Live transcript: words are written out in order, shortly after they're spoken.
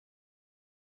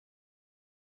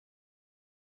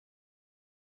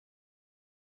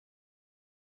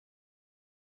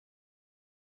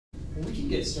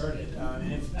get started.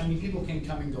 I mean, people can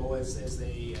come and go as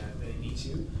they need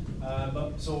to.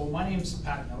 So my name's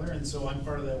Pat Miller, and so I'm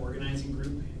part of the organizing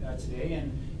group today,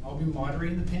 and I'll be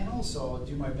moderating the panel. So I'll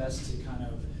do my best to kind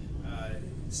of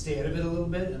stay out of it a little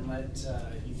bit and let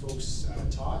you folks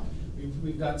talk.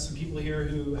 We've got some people here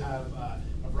who have a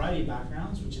variety of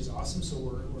backgrounds, which is awesome. So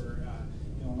we're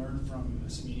learn from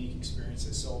some unique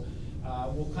experiences. So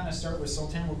we'll kind of start with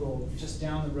Sultan. We'll go just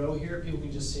down the row here. People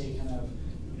can just say kind of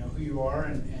who you are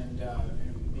and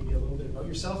maybe a little bit about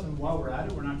yourself. And while we're at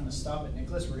it, we're not going to stop at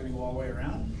Nicholas. We're going to go all the way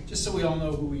around, just so we all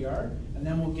know who we are. And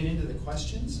then we'll get into the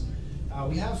questions.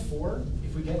 We have 4.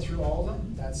 If we get through all of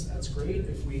them, that's great.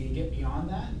 If we get beyond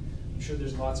that, I'm sure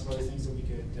there's lots of other things that we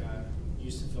could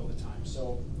use to fill the time.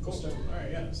 So cool. All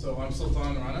right, yeah. So I'm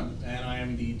Sultan Rana, and I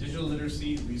am the digital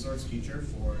literacy resource teacher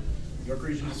for York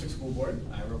Region District School Board.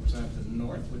 I represent the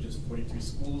North, which is 43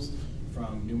 schools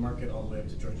from Newmarket all the way up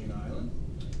to Georgina Island.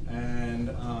 And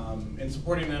in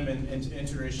supporting them in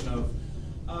integration of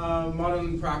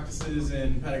modern practices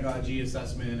in pedagogy,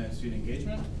 assessment, and student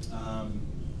engagement.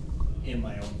 In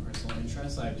my own personal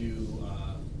interests, I do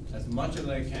as much as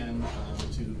I can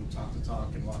to talk the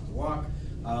talk and walk the walk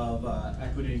of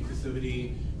equity and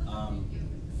inclusivity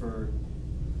for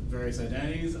various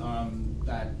identities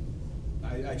that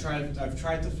I've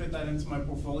tried to fit that into my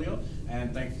portfolio,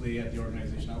 and thankfully at the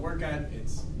organization I work at,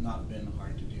 it's not been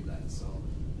hard to do that. So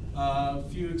a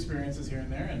few experiences here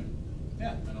and there, and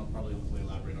yeah, and I'll probably hopefully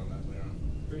elaborate on that later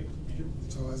on. Great.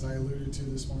 So as I alluded to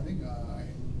this morning,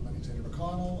 my name's Andrew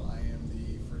McConnell. I am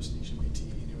the First Nation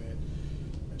Métis Inuit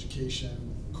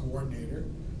Education Coordinator.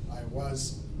 I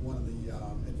was one of the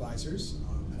advisors,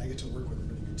 and I get to work with a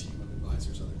really good team of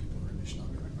advisors, other people who are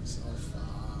Anishinaabe like myself.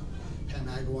 Pam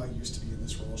Agua used to be in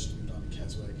this role. She's moved on to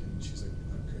Keswick, and she's a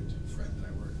good friend that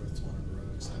I work with, Tawana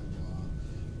Brooks, and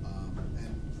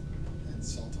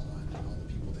Sultan, and all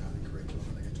the people down in curriculum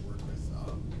that I get to work with.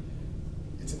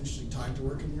 It's an interesting time to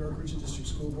work in the York Region District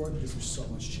School Board because there's so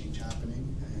much change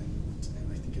happening, and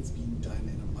I think it's being done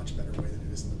in a much better way than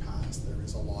it is in the past. There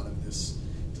is a lot of this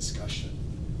discussion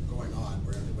going on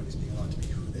where everybody's being allowed to be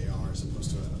who they are as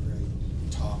opposed to a very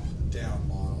top-down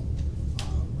model,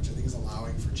 which I think is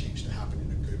allowing for change to happen in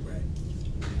a good way.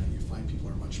 You find people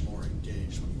are much more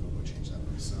engaged when you go about change that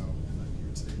way. So, and I'm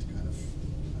here today to kind of,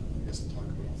 I guess, talk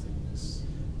about all things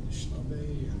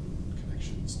Anishinaabe and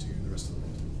connections to the rest of the world.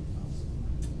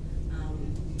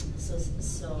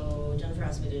 So Jennifer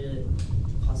asked me to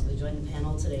possibly join the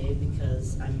panel today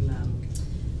because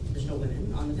there's no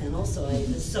women on the panel, so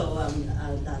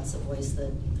that's a voice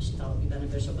that she thought would be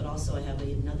beneficial. But also, I have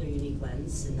another unique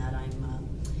lens in that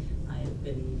I've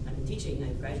been teaching.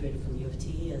 I graduated from U of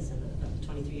T as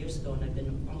 23 years ago, and I've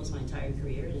been almost my entire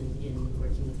career in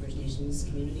working with First Nations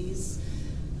communities.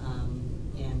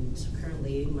 And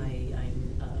currently,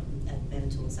 I'm at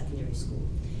Manitoulin Secondary School.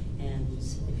 And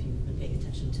if you've been paying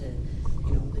attention to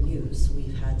the news,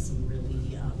 we've had some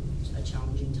really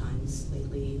challenging times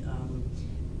lately.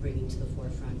 Bringing to the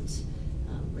forefront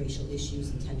racial issues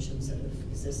and tensions that have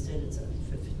existed.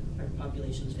 Our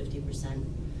population is 50%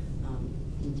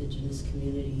 Indigenous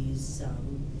communities,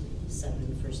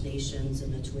 7 First Nations,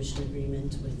 and a tuition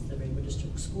agreement with the Rainbow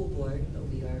District School Board, but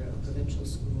we are a provincial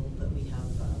school, but we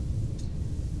have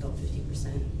about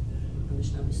 50%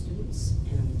 Anishinaabe students,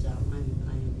 and I'm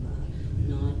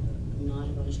not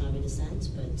of Anishinaabe descent,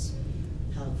 but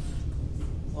have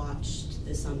watched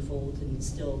this unfold and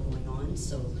still going on.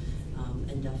 So,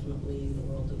 and definitely the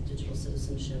world of digital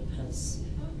citizenship has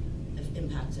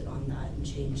impacted on that and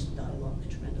changed the dialogue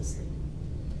tremendously.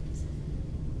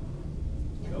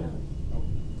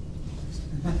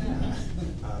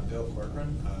 Bill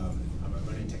Corcoran. I'm a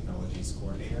learning technologies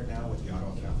coordinator now with the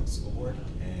Ottawa Catholic School Board,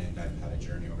 and I've had a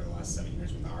journey over the last 7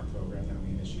 years with our program that we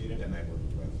initiated, and I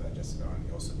worked with Jessica on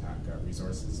the OSAPAC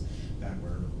resources that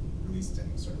were released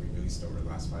and sort of re-released over the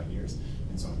last 5 years,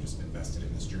 and so I'm just invested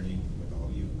in this journey with all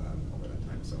of you over that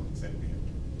time, so excited to be here.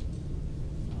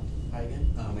 Hi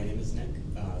again, my name is Nick.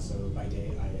 So by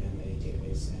day I am a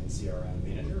database and CRM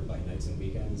manager. By nights and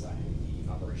weekends I am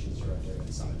the operations director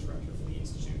and summit director for the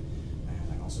Institute.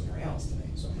 And I'm also Mary Alice today,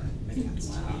 so I'm wearing many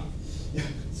hats.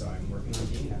 So I'm working on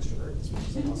being an extrovert as much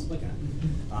as I possibly can.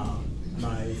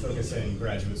 My focus in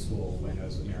graduate school when I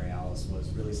was with Mary Alice was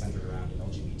really centered around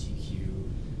LGBTQ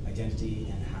identity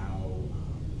and how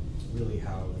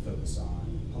the focus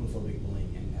on homophobic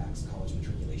bullying impacts college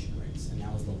matriculation rates. And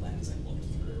that was the lens I looked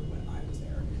through when I was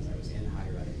there, because I was in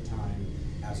higher ed at the time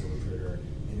as a recruiter,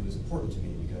 and it was important to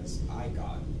me because I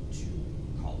got to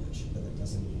college, but that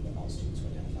doesn't mean that all students who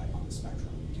identify on the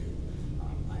spectrum do.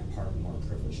 I am part of the more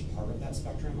privileged part of that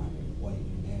spectrum. I'm a white,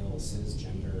 male,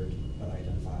 cisgendered, but I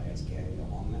identify as gay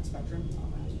along that spectrum.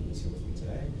 My husband is here with me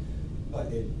today.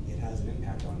 But it has an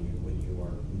impact on you when you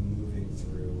are moving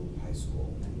through high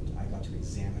school. And I got to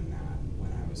examine that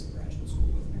when I was in graduate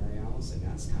school with Mary Alice, and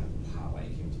that's kind of how I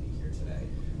came to be here today.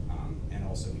 And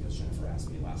also because Jennifer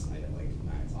asked me last night at like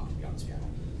 9 o'clock to be on this panel.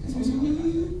 That's also how I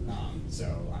got here. So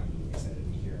I'm excited to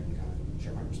be here and kind of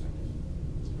share my perspective.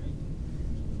 That's great.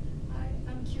 Hi,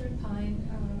 I'm Kieran Pine.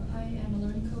 I am a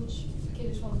learning coach,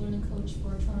 K-12 learning coach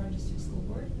for Toronto District School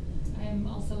Board. I am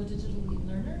also a digital lead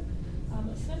learner.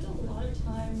 I've spent a lot of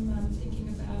time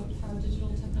thinking about how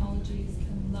digital technologies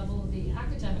can level the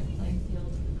academic playing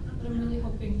field, but I'm really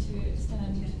hoping to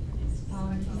extend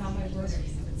now my work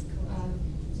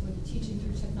with teaching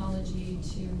through technology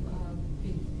to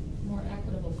be more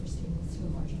equitable for students who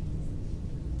are marginalized.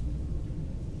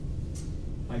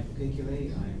 Mike Jekyll,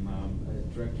 I'm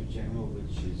a Director General,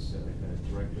 which is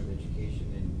Director of Education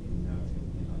in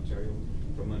Ontario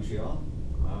from Montreal.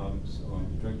 So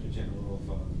I'm Director General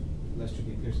of Lester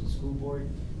B. Pearson School Board.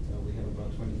 We have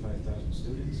about 25,000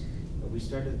 students. We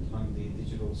started on the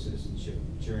digital citizenship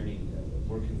journey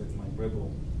working with Mike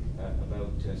Ribble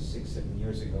about 6-7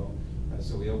 years ago.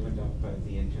 So we opened up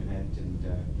the internet, and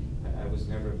I was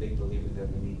never a big believer that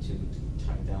we need to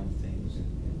tie down things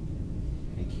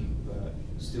and keep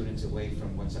students away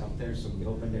from what's out there. So we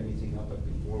opened everything up, but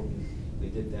before we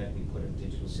did that, we put a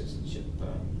digital citizenship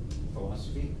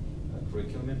philosophy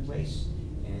curriculum in place.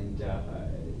 And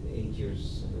 8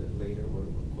 years later, we're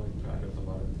quite proud of a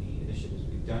lot of the initiatives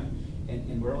we've done.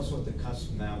 And we're also at the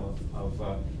cusp now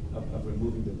of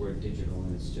removing the word digital,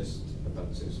 and it's just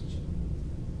about citizenship.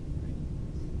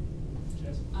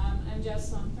 Jess? I'm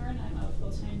Jess Longthorne. I'm a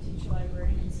full-time teacher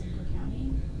librarian in Simcoe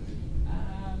County.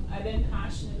 I've been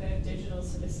passionate about digital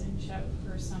citizenship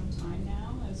for some time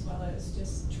now, as well as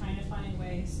just trying to find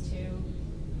ways to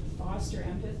foster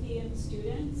empathy in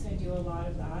students. I do a lot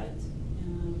of that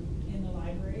in the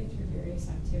library through various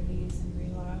activities and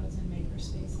read alouds and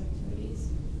makerspace activities.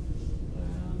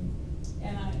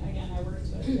 And I worked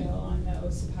with Bill on the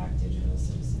OSAPAC Digital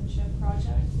Citizenship Project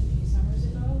a few summers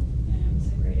ago, and it was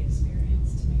a great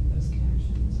experience to make those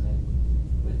connections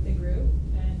with the group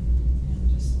and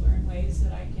just learn ways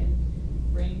that I can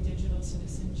bring digital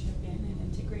citizenship in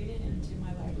and integrate it into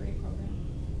my library program.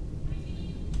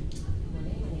 Good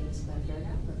morning, my name is Claire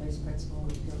Fairgap, I'm Vice Principal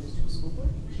with Peel District School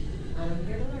Board. I'm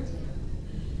here to learn today.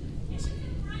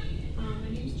 My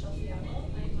name is Chelsea Atwell.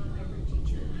 I'm a hybrid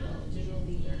teacher, digital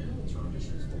lead learner with Toronto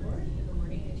District School Board. In the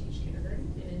morning, I teach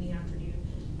kindergarten, and in the afternoon,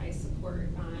 I support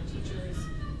teachers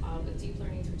with deep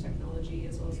learning through technology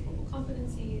as well as global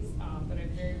competencies. But I'm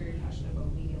very, very passionate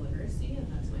about media literacy, and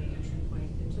that's my entry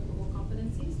point into global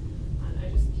competencies. And I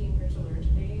just came here to learn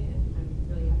today, and I'm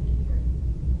really happy to be here.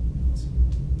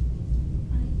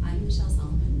 Hi, I'm Michelle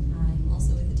Solomon. I'm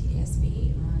also with the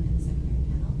TDSB in the secondary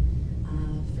panel.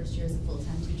 First year as a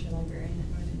full-time teacher librarian at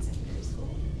Northern Secondary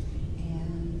School.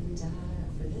 And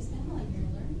for this panel, I'm here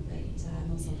to learn, but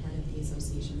I'm also part of the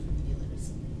Association for Media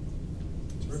Literacy.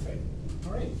 Terrific.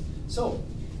 All right. So,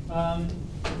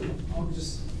 I'll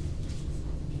just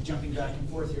be jumping back and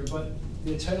forth here, but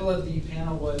the title of the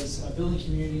panel was Building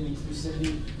Community and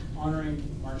Inclusivity, Honoring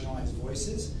Marginalized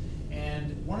Voices.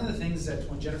 And one of the things that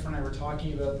when Jennifer and I were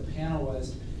talking about the panel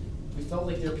was we felt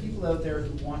like there are people out there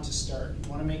who want to start,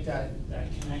 want to make that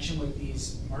connection with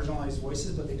these marginalized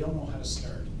voices, but they don't know how to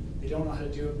start. They don't know how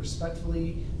to do it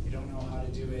respectfully. They don't know how to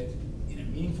do it in a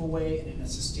meaningful way and in a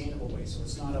sustainable way. So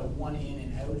it's not a one in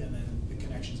and out and then the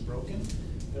connection's broken.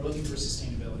 They're looking for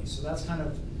sustainability. So that's kind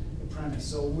of the premise.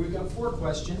 So we've got 4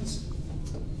 questions.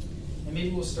 And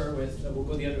maybe we'll start with, we'll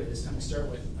go the other way this time. We'll start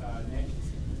with Nick.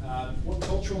 What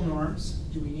cultural norms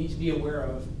do we need to be aware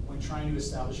of when trying to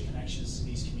establish connections to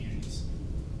these communities?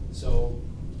 So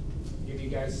give you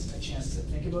guys a chance to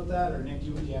think about that, or Nick, do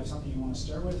you have something you want to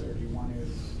start with, or do you want to?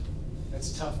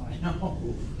 That's a tough one, I know.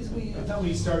 I thought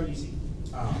we'd start easy.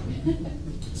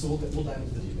 So we'll dive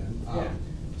into the deep end. Yeah.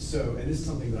 So, and this is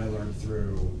something that I learned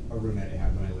through a roommate I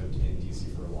had when I lived in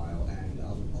DC for a while, and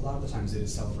a lot of the times it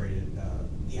is celebrated,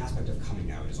 the aspect of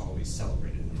coming out is always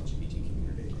celebrated in the LGBT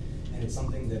community. And it's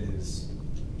something that is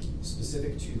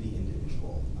specific to the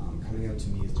individual. Coming out to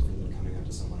me is different than coming out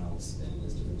to someone else, and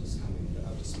is different just coming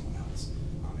out to someone else.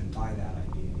 And by that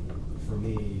I mean, for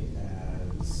me,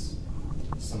 as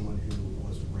someone who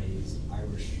was raised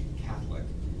Irish Catholic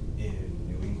in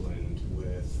New England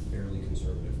with fairly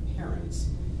conservative parents,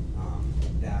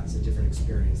 that's a different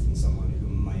experience than someone who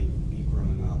might be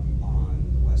growing up on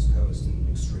the West Coast in an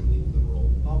extremely liberal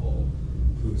bubble,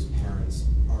 whose parents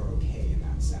are okay in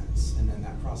that sense. And then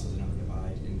that crosses another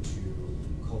divide into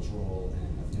cultural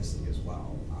and ethnicity as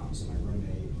well. So my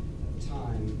roommate at the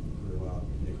time grew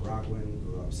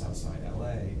Southside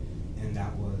LA, and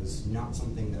that was not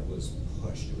something that was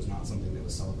pushed. It was not something that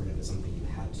was celebrated as something you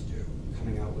had to do.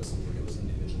 Coming out was something that was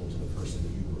individual to the person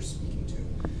you were speaking to.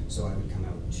 So I would come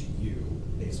out to you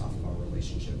based off of our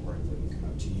relationship, or I wouldn't come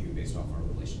out to you based off our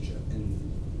relationship.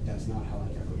 And that's not how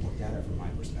I ever looked at it from my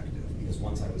perspective, because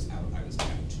once I was out,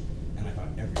 and I thought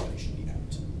everybody should be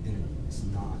out. And it's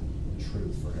not true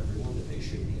for everyone that they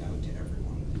should be out to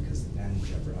everyone, because it then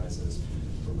jeopardizes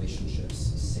relationships,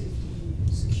 safety,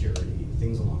 security,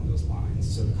 things along those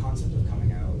lines. So the concept of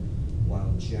coming out,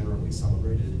 while generally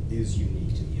celebrated, is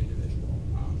unique to the individual.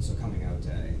 So coming out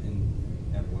day, and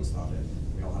everyone's thought it,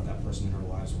 we all have that person in our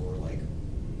lives where we're like,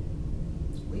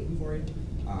 waiting for it.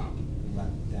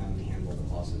 Let them handle the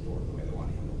closet door the way they want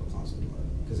to handle the closet door,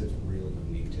 because it's really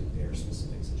unique to their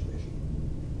specific situation.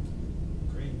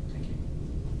 Great, thank you.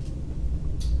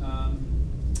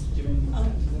 Given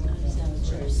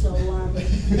Sure. So,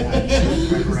 Yeah.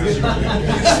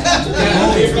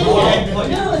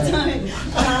 no, it's fine.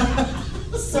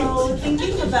 So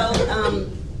thinking about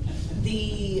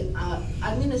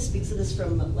I'm going to speak to this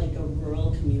from like a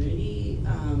rural community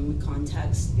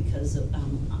context, because of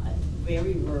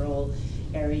very rural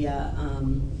area,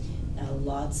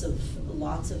 lots of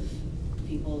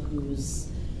people whose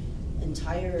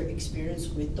entire experience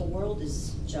with the world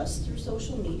is just through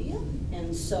social media.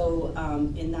 And so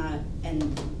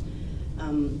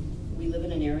we live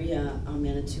in an area,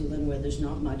 Manitoulin, where there's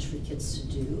not much for kids to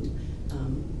do.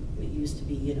 It used to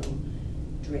be,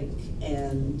 drink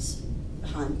and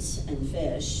hunt and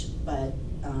fish, but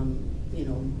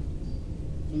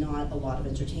not a lot of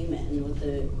entertainment. And with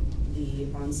the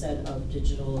onset of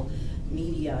digital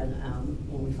media,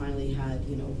 when we finally had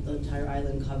the entire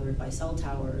island covered by cell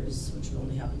towers, which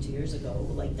only happened 2 years ago,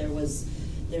 like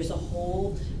there's a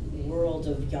whole world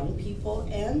of young people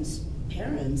and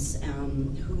parents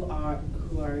who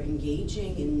are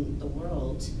engaging in the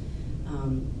world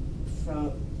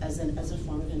as a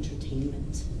form of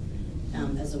entertainment,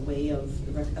 as a way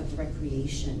of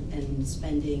recreation, and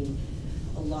spending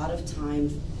a lot of time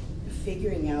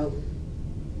figuring out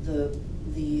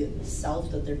the self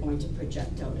that they're going to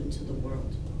project out into the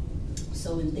world.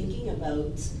 So in thinking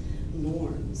about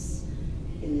norms,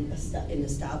 in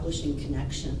establishing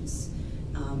connections,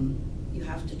 you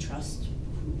have to trust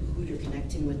who you're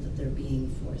connecting with, that they're being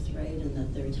forthright and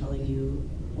that they're telling you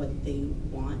what they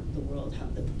want the world,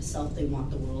 the self they want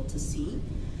the world to see.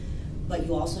 But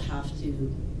you also have to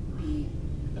be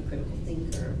a critical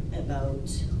thinker about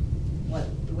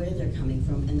where they're coming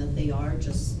from, and that they are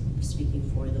just speaking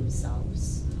for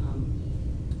themselves.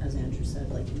 As Andrew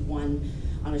said, like one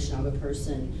Anishinaabe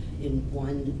person in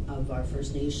one of our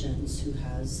First Nations who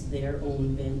has their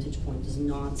own vantage point does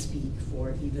not speak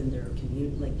for even their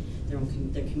community, like their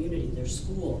community, their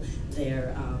school,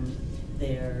 their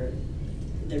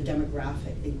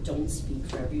demographic. They don't speak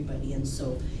for everybody, and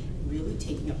so really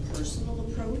taking a personal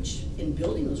approach in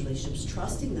building those relationships,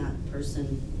 trusting that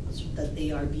person that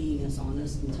they are being as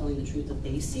honest and telling the truth that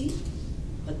they see,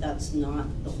 but that's not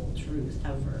the whole truth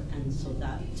ever. And so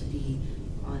that to be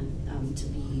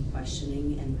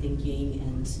questioning and thinking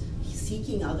and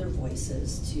seeking other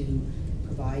voices to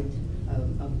provide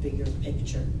a bigger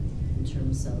picture in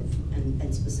terms of,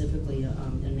 and specifically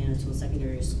in Manitoulin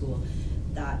Secondary School,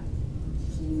 that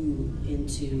flew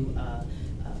into a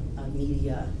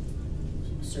media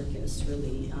circus,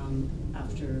 really,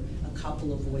 after a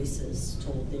couple of voices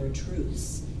told their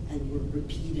truths and were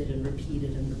repeated and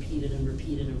repeated and repeated and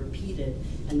repeated and repeated,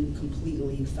 and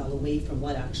completely fell away from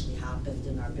what actually happened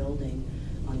in our building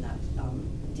on that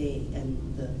day. And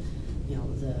the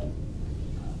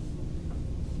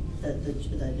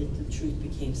truth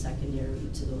became secondary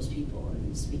to those people,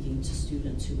 and speaking to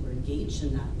students who were engaged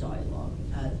in that dialogue.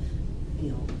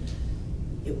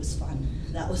 It was fun.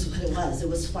 That was what it was. It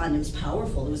was fun. It was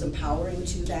powerful. It was empowering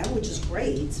to them, which is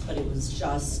great, but it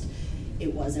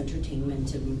was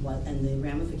entertainment, and the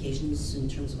ramifications in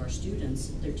terms of our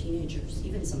students. They're teenagers.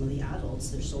 Even some of the adults,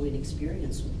 they're so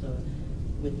inexperienced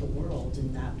with the world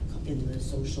in the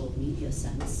social media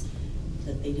sense,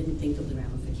 that they didn't think of the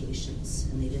ramifications,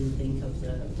 and they didn't think of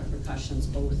the repercussions,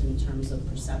 both in terms of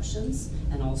perceptions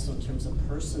and also in terms of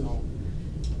personal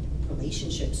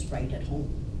relationships right at home.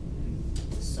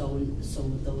 So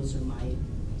those are my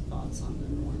thoughts on the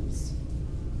norms.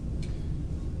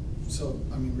 So,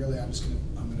 I mean, really, I'm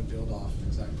gonna build off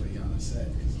exactly what Yana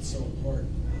said, because it's so important.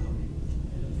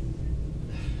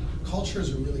 Culture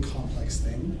is a really complex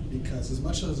thing, because as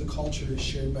much as a culture is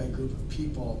shared by a group of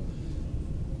people,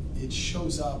 it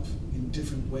shows up in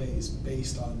different ways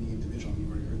based on the individual. I mean,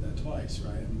 you already heard that twice,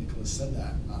 right? I mean, Nicholas said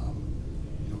that.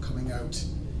 Coming out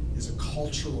is a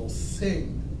cultural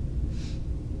thing,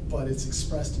 but it's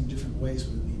expressed in different ways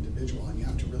within the individual, and you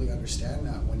have to really understand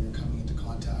that when you're coming into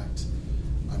contact.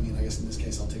 I mean, I guess in this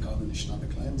case I'll take on the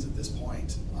Anishinaabeg lens at this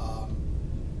point.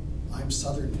 I'm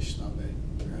Southern Anishinaabe,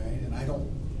 right? And I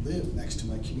don't live next to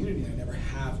my community. I never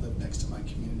have lived next to my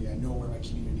community. I know where my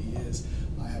community is.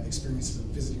 I have experiences of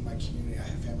visiting my community. I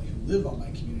have family who live on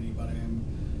my community, but I am,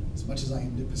 as much as I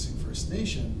am Nipissing First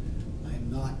Nation, I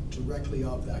am not directly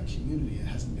of that community. It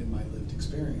hasn't been my lived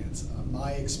experience.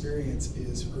 My experience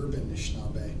is urban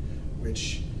Anishinaabe,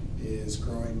 which is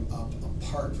growing up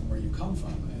apart from where you come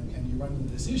from. And you run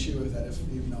into this issue of that if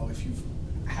you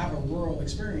have a rural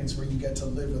experience where you get to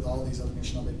live with all these other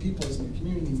Anishinaabe peoples in your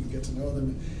community, and you get to know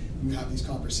them, and you have these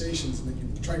conversations, and then you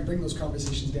try and bring those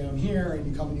conversations down here, and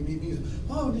you come and you meet me,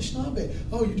 oh, Anishinaabe,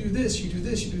 oh, you do this, you do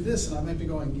this, you do this, and I might be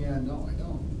going, yeah, no, I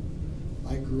don't.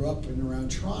 I grew up in around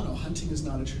Toronto. Hunting is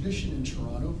not a tradition in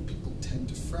Toronto. People tend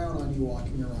to frown on you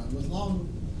walking around with long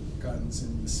guns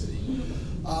in the city.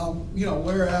 You know,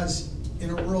 whereas in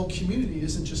a rural community, it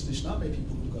isn't just Anishinaabe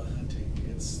people who go hunting.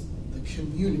 It's the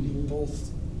community,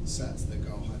 both sets that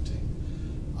go hunting.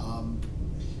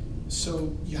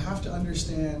 So you have to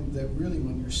understand that really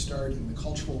when you're starting, the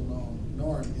cultural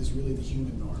norm is really the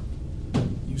human norm.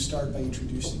 You start by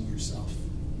introducing yourself,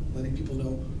 letting people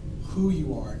know who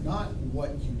you are, not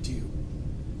what you do.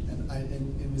 And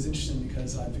it was interesting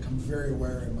because I've become very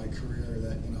aware in my career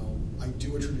that, you know, I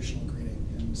do a traditional greeting,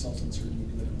 and Sultan's heard me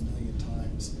do it a million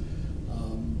times.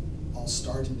 I'll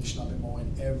start in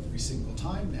Anishinaabe every single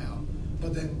time now,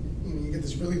 but then you get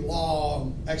this really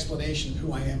long explanation of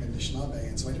who I am in Anishinaabe,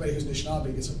 and so anybody who's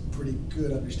Anishinaabe gets a pretty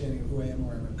good understanding of who I am,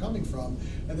 where I'm coming from,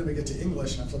 and then we get to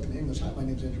English, and I flip into English. Hi, my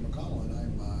name's Andrew McConnell, and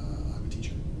I'm a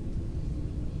teacher.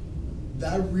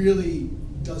 That really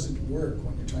doesn't work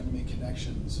when you're trying to make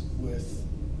connections with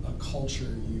a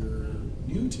culture you're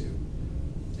new to.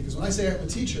 Because when I say I'm a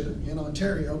teacher in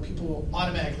Ontario, people will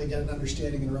automatically get an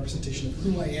understanding and a representation of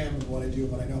who I am and what I do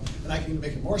and what I know. And I can even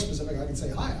make it more specific. I can say,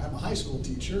 hi, I'm a high school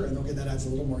teacher, and okay, that adds a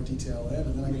little more detail in.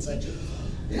 And then I can say,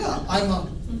 yeah, I'm a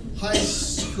high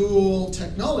school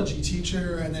technology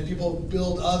teacher, and then people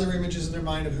build other images in their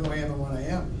mind of who I am and what I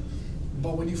am.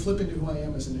 But when you flip into who I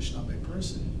am as an Anishinaabe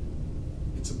person,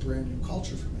 it's a brand new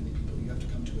culture for many people. You have to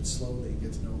come to it slowly and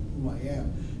get to know who I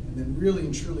am, and then really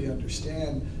and truly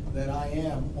understand that I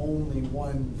am only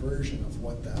one version of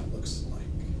what that looks like.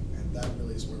 And that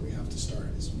really is where we have to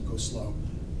start, is we go slow,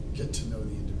 get to know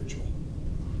the individual.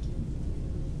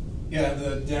 Yeah,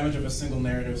 the damage of a single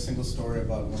narrative, single story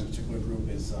about one particular group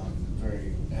is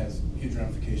has huge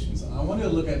ramifications. I want to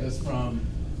look at this from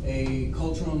a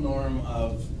cultural norm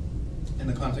in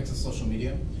the context of social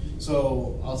media.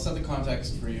 So I'll set the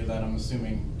context for you that I'm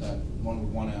assuming that one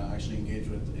would want to actually engage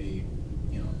with a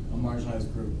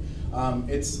marginalized group.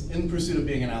 It's in pursuit of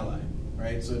being an ally,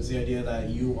 right? So it's the idea that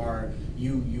you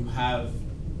have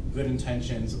good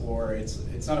intentions, or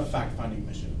it's not a fact-finding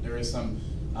mission. There is some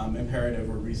imperative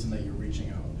or reason that you're reaching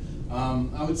out.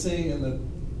 I would say as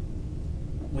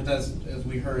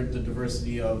we heard, the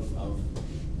diversity of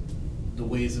the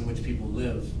ways in which people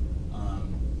live,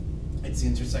 it's the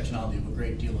intersectionality of a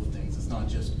great deal of things. It's not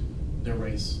just their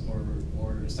race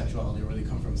or sexuality or where they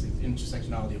come from. It's the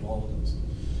intersectionality of all of those.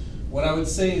 What I would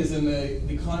say is in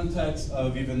the context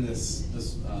of even this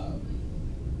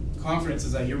conference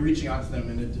is that you're reaching out to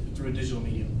them through a digital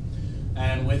medium.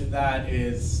 And with that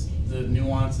is the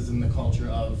nuances in the culture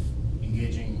of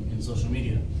engaging in social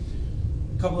media.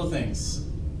 A couple of things.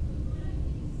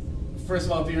 First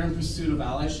of all, if you're in pursuit of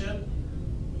allyship,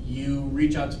 you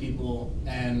reach out to people,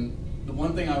 and the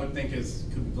one thing I would think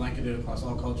could be blanketed across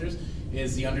all cultures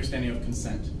is the understanding of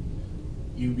consent.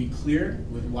 You be clear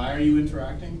with why are you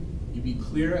interacting. You be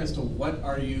clear as to what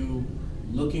are you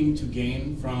looking to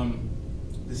gain from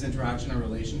this interaction or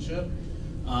relationship.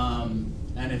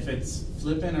 And if it's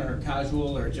flippant or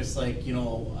casual or just like,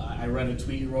 I read a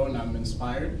tweet you wrote and I'm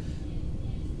inspired,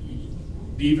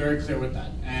 be very clear with that.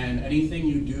 And anything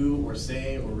you do or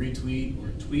say or retweet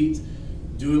or tweet,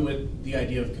 do it with the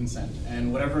idea of consent.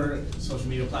 And whatever social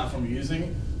media platform you're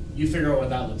using, you figure out what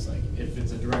that looks like. If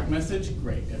it's a direct message,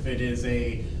 great. If it is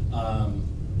a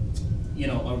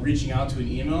reaching out to an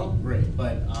email, great.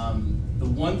 But the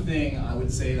one thing I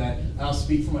would say that, and I'll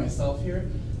speak for myself here,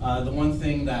 the one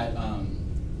thing that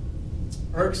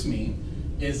irks me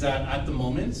is that at the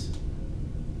moment,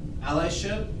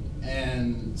 allyship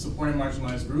and supporting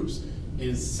marginalized groups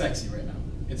is sexy right now.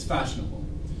 It's fashionable.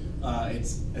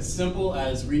 It's as simple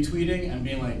as retweeting and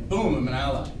being like, boom, I'm an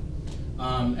ally.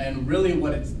 And really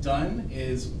what it's done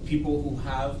is people who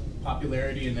have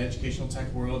popularity in the educational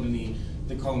tech world, in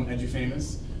they call them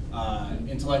edufamous,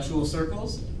 intellectual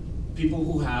circles, people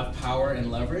who have power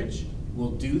and leverage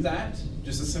will do that,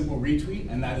 just a simple retweet,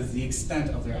 and that is the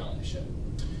extent of their allyship.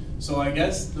 So I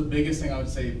guess the biggest thing I would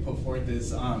say put forth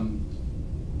is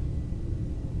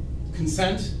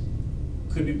consent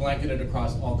could be blanketed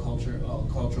across all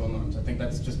cultural norms. I think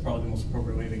that's just probably the most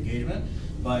appropriate way of engagement.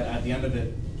 But at the end of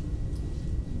it,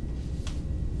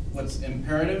 what's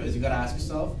imperative is you gotta ask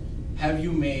yourself, have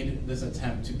you made this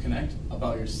attempt to connect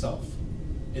about yourself?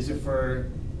 Is it for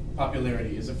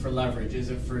popularity? Is it for leverage? Is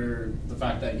it for the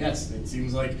fact that, yes, it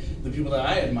seems like the people that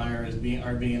I admire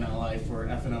are being an ally for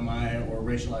FNMI or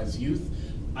racialized youth,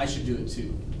 I should do it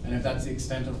too. And if that's the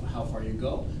extent of how far you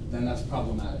go, then that's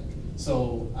problematic.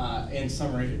 So in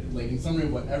summary,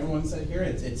 what everyone said here,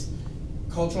 it's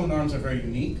cultural norms are very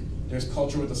unique. There's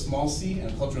culture with a small c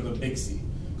and culture with a big C.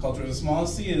 Culture with a small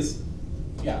c is,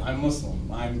 yeah, I'm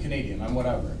Muslim, I'm Canadian, I'm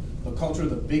whatever. The culture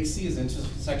with a big C is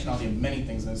intersectionality of many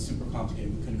things, and it's super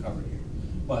complicated, we couldn't cover it here.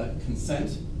 But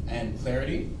consent and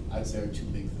clarity, I'd say, are two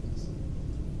big things.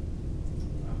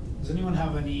 Does anyone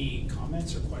have any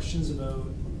comments or questions about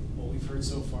what we've heard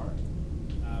so far?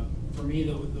 For me,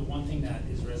 the one thing that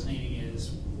is resonating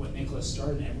is what Nicholas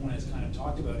started and everyone has kind of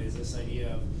talked about is this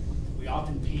idea of we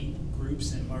often paint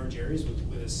groups in large areas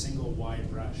with a single wide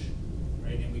brush,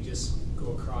 right? And we just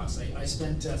go across. I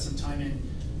spent some time in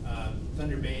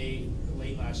Thunder Bay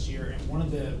late last year, and one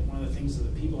of the things that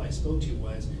the people I spoke to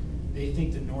was they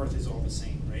think the North is all the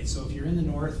same, right? So if you're in the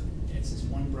North, it's this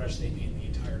one brush they paint the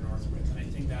entire North with, and I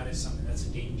think that is something that's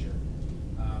a danger.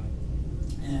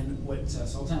 And what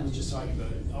Sultan was just talking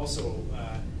about also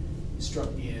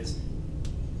struck me is,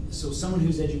 so someone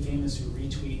who's edufamous who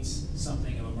retweets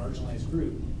something of a marginalized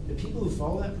group, the people who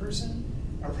follow that person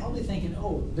are probably thinking,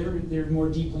 oh, they're more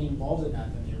deeply involved in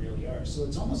that than they really are. So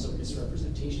it's almost a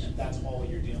misrepresentation if that's all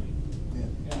you're doing. Yeah.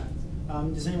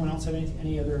 Does anyone else have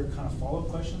any other kind of follow-up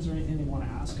questions or anything they want to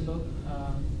ask about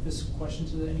this question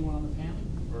to anyone on the panel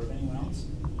or anyone else?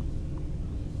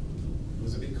 It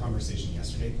was a big conversation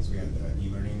yesterday because we had the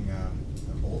e-learning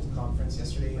Bolt conference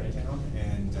yesterday in town,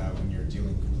 and when you're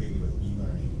dealing completely with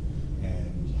e-learning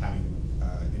and having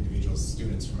individual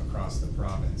students from across the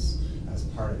province as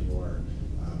part of your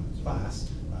class,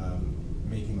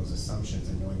 making those assumptions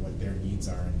and knowing what their needs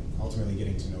are and ultimately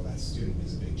getting to know that student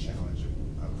is a big challenge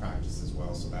of practice as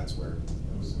well. So that's where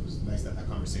it was nice that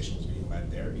conversation was being led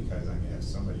there, because I mean, if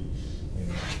somebody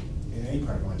in any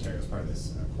part of Ontario is part of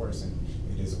this course, and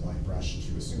it is a blind brush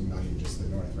to assume not even just the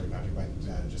North, right, Patrick, but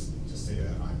just to say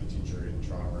that I'm a teacher in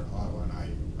Toronto or in Ottawa and I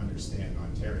understand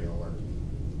Ontario or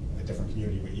a different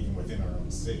community, but even within our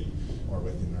own city or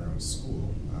within our own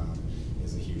school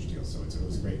is a huge deal. So it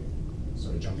was a great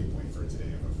sort of jumping point for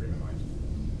today of a frame of mind.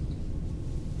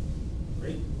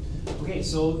 Great. Okay,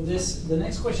 so the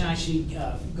next question actually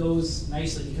goes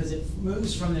nicely because it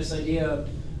moves from this idea of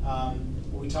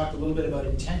we talked a little bit about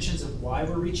intentions of why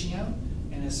we're reaching out,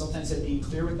 and as Sultan said, being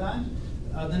clear with that.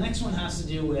 The next one has to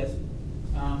do with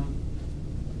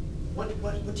what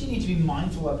do you need to be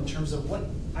mindful of in terms of what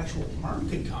actual harm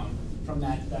could come from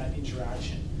that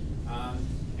interaction.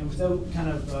 And without kind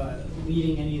of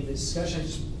leading any of the discussion, I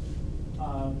just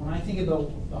when I think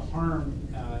about the harm,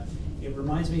 it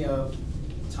reminds me of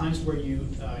times where you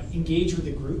engage with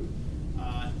a group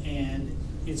and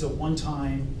it's a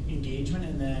one-time engagement,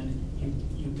 and then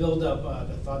you build up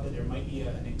the thought that there might be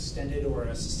an extended or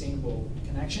a sustainable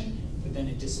connection, but then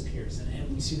it disappears.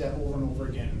 And we see that over and over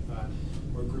again,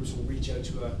 where groups will reach out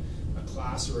to a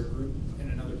class or a group in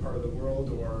another part of the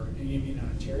world or even in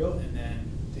Ontario, and then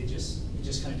it just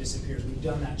kind of disappears. We've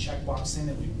done that checkbox thing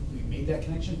that we made that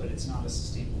connection, but it's not a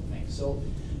sustainable thing. So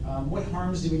what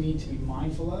harms do we need to be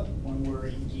mindful of when we're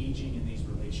engaging in these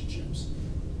relationships?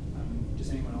 Does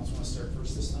anyone else want to start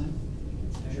first this time?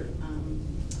 Sure.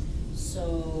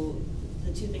 So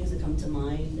the two things that come to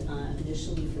mind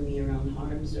initially for me around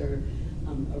harms are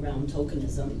around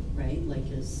tokenism, right?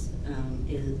 Like is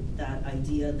that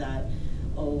idea that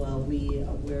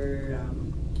we're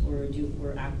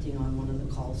acting on one of the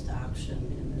calls to action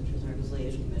in the Truth and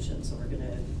Reconciliation Commission, so we're going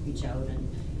to reach out and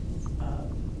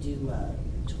do a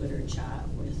Twitter chat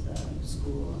with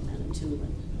school in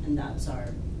Manitoulin, and that's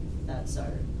our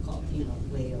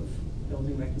way of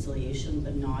building reconciliation,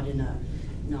 but not in a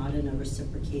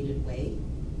reciprocated way,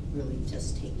 really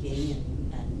just taking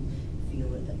and feel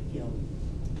that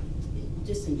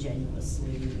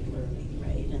disingenuously learning,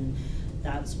 right? And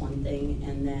that's one thing,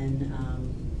 and then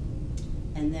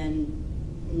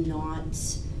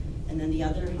the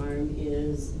other harm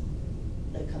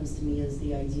that comes to me is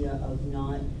the idea of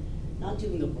not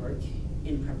doing the work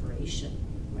in preparation,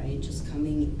 right? Just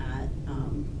coming at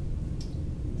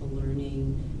the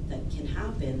learning that can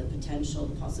happen, the potential,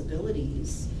 the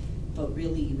possibilities, but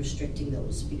really restricting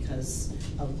those because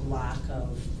of lack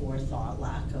of forethought,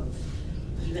 lack of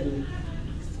even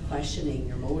questioning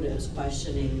your motives,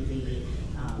 questioning the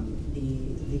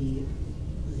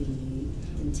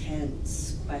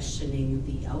intents, questioning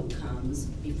the outcomes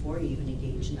before you even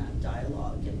engage in that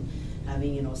dialogue, and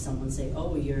having, you know, someone say,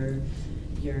 oh, you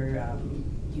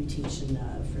teach in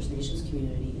the First Nations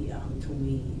community, can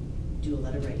we do a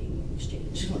letter writing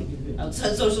exchange, like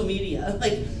outside social media,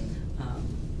 like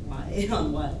why,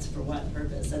 on what, for what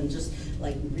purpose, and just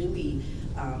like really,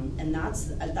 and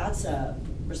that's a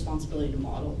responsibility to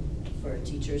model for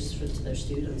teachers, to their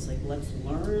students, like let's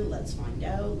learn, let's find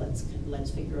out, let's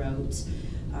figure out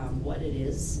what it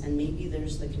is, and maybe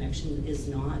there's the connection is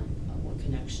not a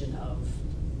connection of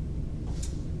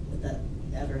that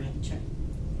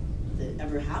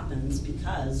ever happens,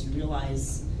 because you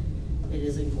realize it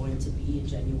isn't going to be a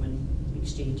genuine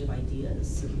exchange of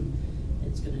ideas, and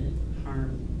it's going to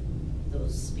harm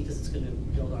those, because it's going to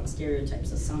build on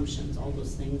stereotypes, assumptions, all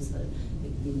those things that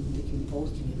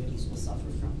both communities will suffer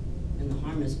from. And the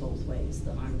harm is both ways.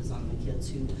 The harm is on the kids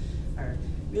who are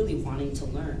really wanting to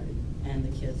learn, and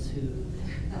the kids who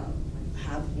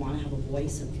want to have a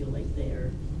voice and feel like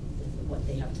what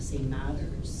they have to say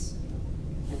matters,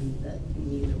 and that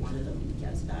neither one of them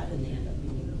gets that, and they end up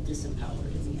being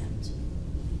disempowered in the end.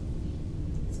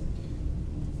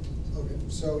 Okay,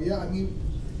 so yeah, I mean,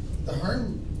 the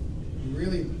harm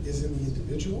really is in the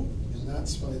individual, and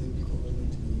that's what I think people really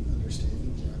need to be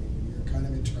understanding here. I mean, when you're kind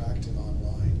of interacting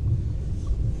online,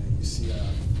 you see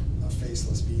a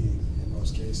faceless being in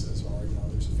most cases, or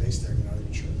there's a face there, you're not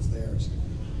even sure it's theirs.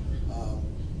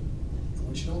 And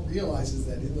what you don't realize is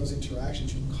that in those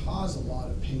interactions, you cause a lot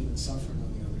of pain and suffering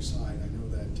on the other side. I know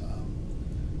that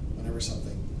whenever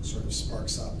something sort of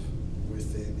sparks up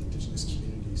within Indigenous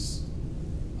communities,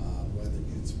 whether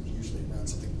it's usually around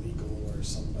something legal or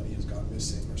somebody has gone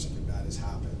missing or something bad has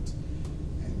happened,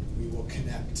 and we will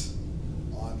connect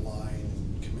online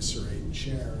and commiserate and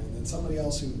share, and then somebody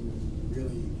else who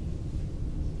really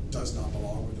does not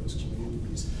belong with those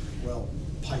communities will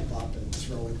pipe up and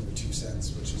throw in their 2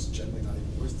 cents, which is generally not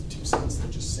even worth the 2 cents.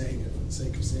 They're just saying it for the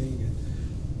sake of saying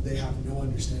it. They have no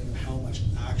understanding of how much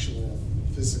actual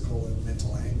physical and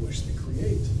mental anguish they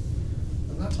create.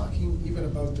 I'm not talking even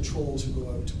about the trolls who go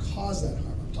out to cause that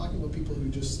harm. I'm talking about people who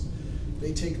just,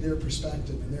 they take their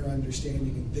perspective and their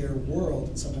understanding in their world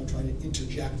and somehow try to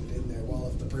interject it in there. Well,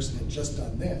 if the person had just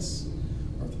done this,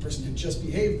 or if the person had just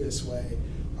behaved this way,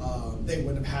 they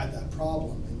wouldn't have had that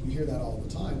problem. And you hear that all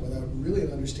the time without really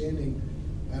an understanding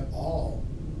at all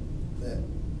that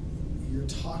you're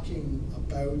talking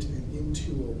about and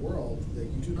into a world that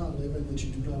you do not live in, that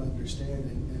you do not understand,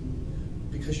 and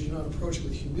because you do not approach it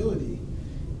with humility,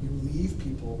 you leave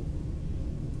people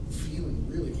feeling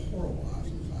really horrible after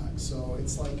the fact. So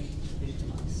it's like,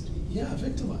 Victimized. Yeah,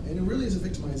 victimized, and it really is a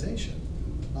victimization.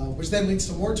 Which then leads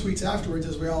to more tweets afterwards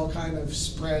as we all kind of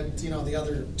spread, the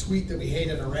other tweet that we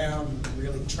hated around and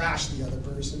really trashed the other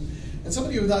person. And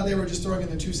somebody who thought they were just throwing in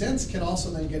their 2 cents can also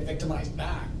then get victimized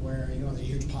back, where there's a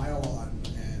huge pile on.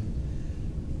 And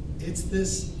it's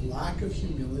this lack of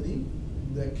humility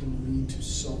that can lead to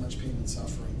so much pain and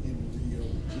suffering in real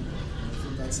people. And I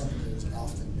think that's something that is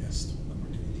often missed when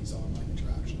we're doing these online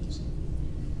interactions.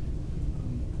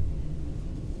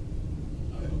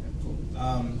 Okay, cool.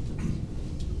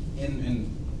 And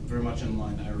very much in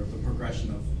line, Ira, the progression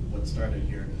of what started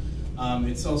here.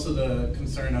 It's also the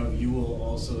concern of you will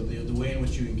also, the way in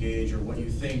which you engage or what you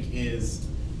think is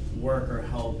work or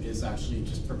help is actually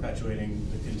just perpetuating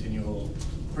the continual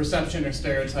perception or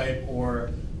stereotype,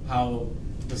 or how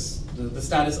the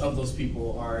status of those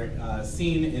people are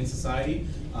seen in society,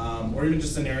 or even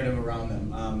just the narrative around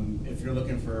them. If you're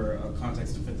looking for a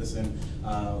context to fit this in,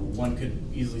 one could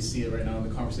easily see it right now in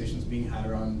the conversations being had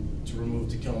around to remove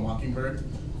To Kill a Mockingbird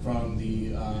from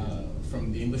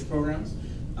the English programs,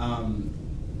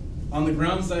 on the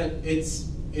grounds that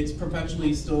it's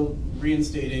perpetually still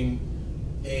reinstating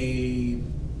a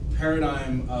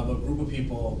paradigm of a group of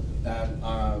people that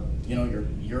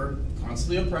you're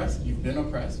constantly oppressed, you've been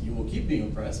oppressed, you will keep being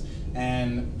oppressed,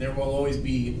 and there will always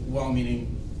be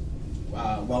well-meaning,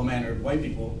 well-mannered white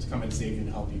people to come and save you and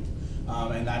help you.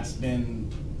 And that's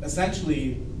been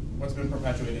essentially what's been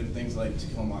perpetuated in things like To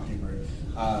Kill a Mockingbird.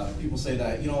 People say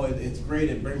that it's great,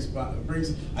 it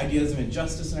brings ideas of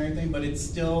injustice and everything, but it's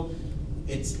still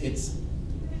it's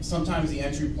sometimes the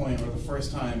entry point or the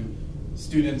first time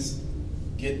students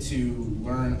get to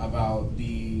learn about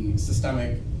the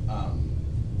systemic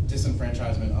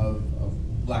disenfranchisement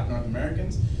of Black North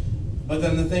Americans. But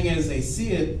then the thing is, they see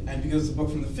it, and because it's a book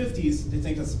from the 50s, they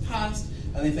think that's the past,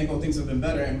 and they think, oh, things have been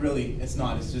better, and really, it's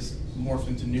not. It's just morphed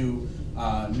into new,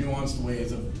 nuanced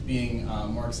ways of being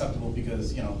more acceptable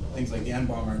because, you know, things like the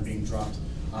N-bomb aren't being dropped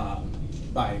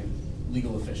by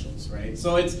legal officials, right?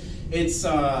 So it's this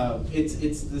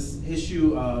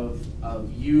issue of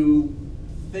you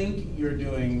think you're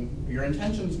doing, your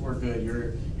intentions were good,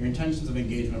 your intentions of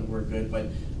engagement were good, but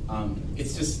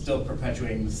it's just still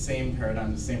perpetuating the same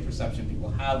paradigm, the same perception people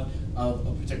have of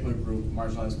a particular group,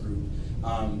 marginalized group,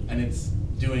 and it's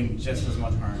doing just as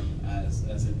much harm as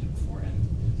it did before.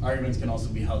 And arguments can also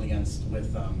be held against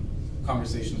with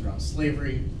conversations around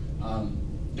slavery.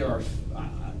 There are,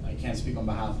 I can't speak on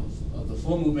behalf of the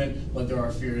full movement, but there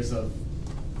are fears of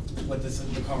what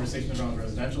the conversation around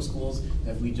residential schools,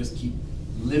 that if we just keep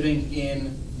living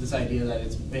in this idea that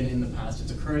it's been in the past,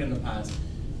 it's occurred in the past,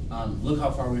 look how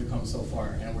far we've come so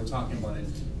far, and we're talking about it.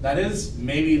 That is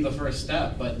maybe the first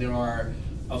step, but there are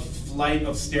a flight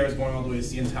of stairs going all the way to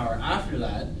CN Tower after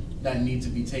that that need to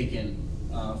be taken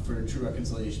for true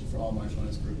reconciliation for all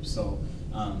marginalized groups. So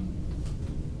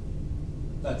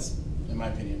that's, in my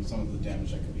opinion, some of the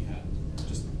damage that could be had.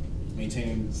 Just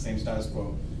maintaining the same status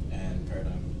quo and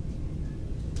paradigm.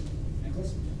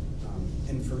 Nicholas?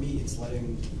 And for me, it's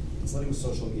letting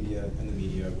social media and the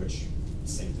media, which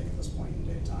same thing at this point in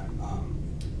day and time,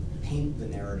 paint the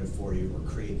narrative for you or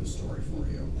create the story for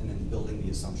you, and then building the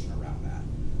assumption around that.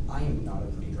 I am not a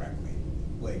pretty drag queen.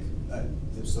 Like,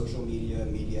 the social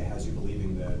media has you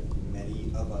believing that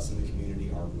many of us in the community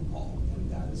are RuPaul,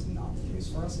 and that is not the case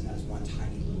for us, and that is one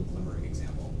tiny little glimmering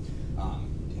example.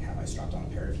 Have I strapped on a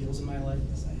pair of heels in my life?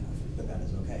 Yes, I have, but that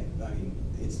is okay. I mean,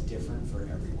 it's different for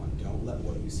everyone. Don't let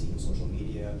what you see in social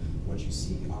media, what you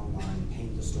see online,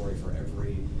 paint the story for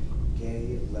every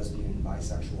gay, lesbian,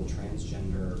 bisexual,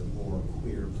 transgender, or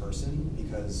queer person,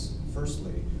 because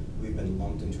firstly, we've been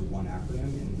lumped into one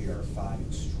acronym, and we are 5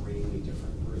 extremely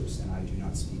different groups, and I do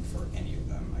not speak for any of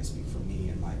them. I speak for me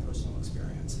and my personal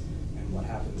experience. And what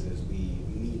happens is we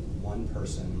meet one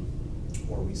person,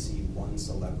 or we see one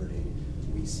celebrity.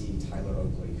 We see Tyler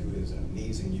Oakley, who is an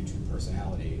amazing YouTube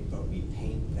personality, but we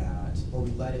paint that, or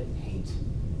we let it paint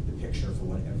the picture for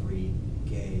what every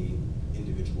gay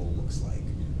individual looks like.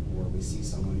 Or we see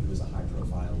someone who is a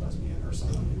high-profile lesbian or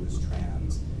someone who is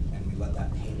trans, and we let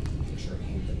that paint the picture,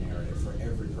 paint the narrative for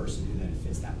every person who then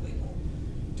fits that label.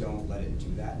 Don't let it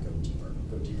do that. Go deeper.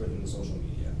 Go deeper than the social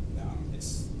media.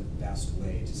 It's the best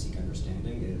way to seek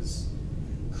understanding is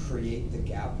create the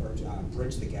gap or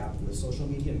bridge the gap with social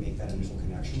media, make that initial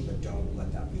connection, but don't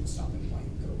let that be the stopping point.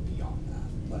 Go beyond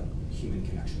that. Let human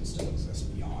connection still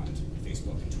exist beyond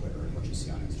Facebook and Twitter and what you see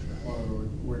on Instagram. Or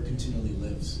where it continually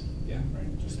lives. Yeah.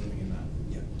 Right? Just living in that.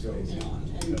 Yeah, go beyond.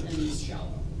 And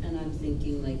shallow. And I'm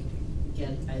thinking, like,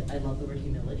 again, I love the word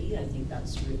humility. I think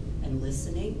that's, and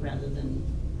listening rather than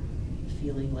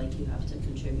feeling like you have to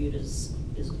contribute is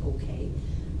okay.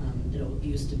 It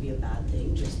used to be a bad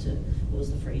thing just to, what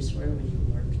was the phrase for it, when you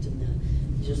worked in the,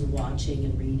 just watching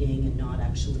and reading and not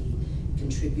actually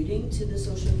contributing to the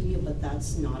social media, but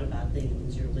that's not a bad thing. It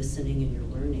means you're listening and you're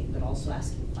learning, but also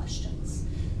asking questions.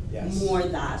 Yes. More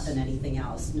that than anything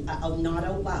else. Not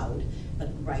out loud, but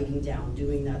writing down,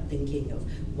 doing that thinking of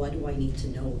what do I need to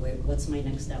know, what's my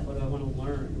next step, what do I want to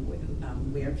learn,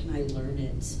 where can I learn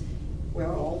it, where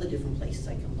are all the different places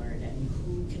I can learn it, and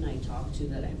who can I talk to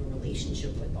that I have a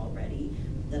relationship with already,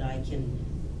 that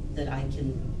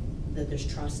there's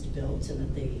trust built, and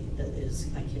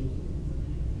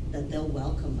that they'll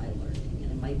welcome my learning.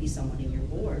 And it might be someone in your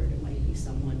board, it might be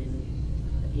someone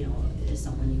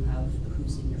someone you have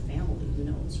who's in your family, who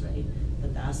knows, right?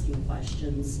 But asking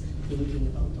questions, thinking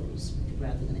about those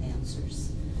rather than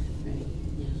answers, right?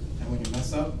 Yeah. And when you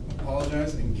mess up,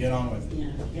 apologize and get on with it.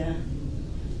 Yeah, yeah.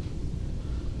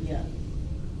 Yeah.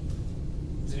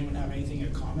 Does anyone have anything, a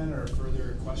comment or a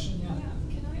further question? Yeah,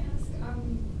 can I ask,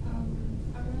 around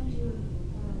your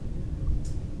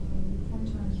point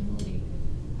around humility,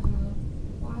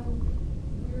 while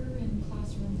we're in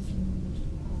classrooms and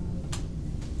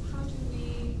how do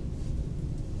we,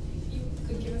 if you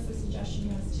could give us a suggestion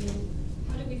as to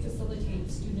how do we facilitate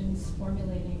students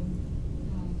formulating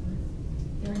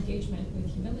their engagement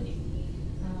with humility,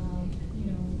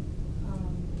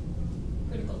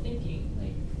 critical thinking,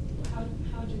 like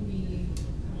how do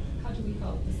we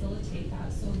help facilitate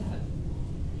that so that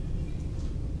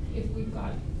if we've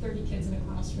got 30 kids in a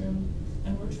classroom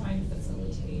and we're trying to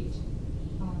facilitate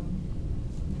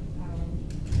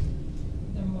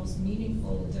their most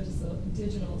meaningful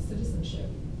digital citizenship,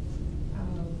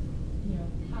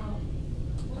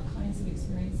 what kinds of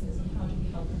experiences and how do we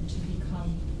help them to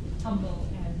become humble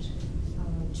and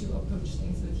to approach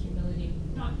things with humility,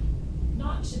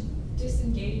 not to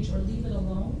disengage or leave it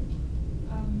alone,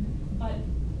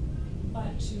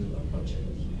 but to approach it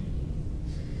with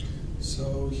humility.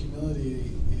 So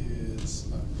humility is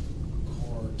a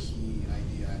core key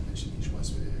idea. I mentioned each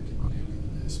Westwood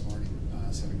this morning,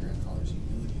 7 grandfathers.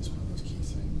 Humility is one of those key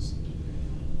things.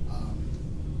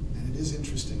 And it is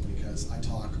interesting because I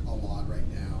talk a lot right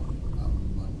now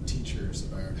among teachers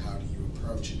about how do you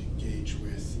approach and engage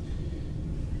with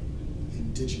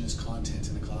Indigenous content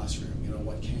in the classroom. You know,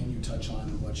 what can you touch on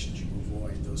and what should you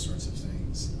avoid, those sorts of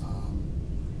things.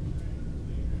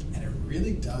 And it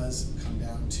really does come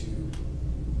down to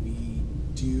we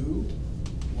do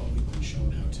what we've been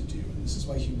shown how to do. And this is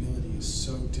why humility is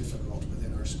so difficult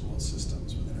within our school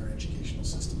systems, within our educational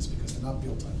systems, because they're not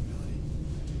built on humility.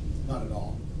 Not at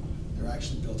all. They're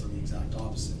actually built on the exact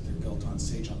opposite. They're built on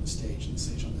sage on the stage, and the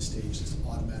sage on the stage is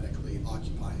automatically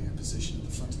occupying a position at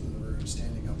the front of the room,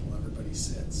 standing up while everybody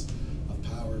sits, of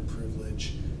power,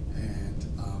 privilege, and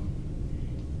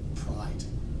pride.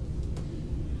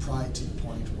 Pride to the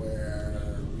point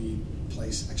where we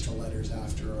place extra letters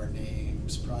after our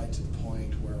names, pride to the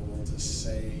point where we'll just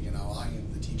say, you know, I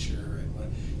am the teacher, and what,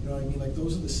 you know what I mean? Like,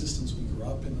 those are the systems we grew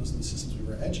up in, those are the systems we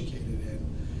were educated in,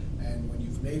 and when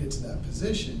you've made it to that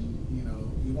position, you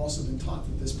know, you've also been taught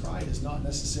that this pride is not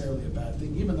necessarily a bad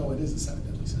thing, even though it is a 7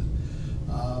 deadly sin.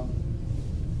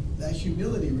 That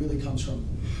humility really comes from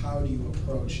how do you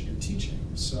approach your teaching.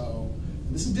 So,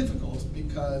 and this is difficult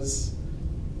because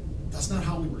that's not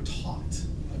how we were taught.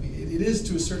 I mean, it is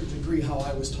to a certain degree how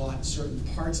I was taught certain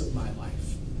parts of my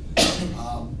life.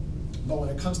 But when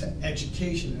it comes to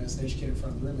education, and as an educator in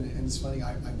front of the room, and it's funny,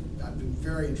 I've been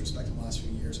very introspective in the last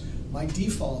few years. My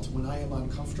default when I am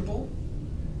uncomfortable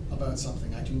about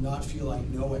something, I do not feel I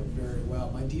know it very well.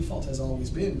 My default has always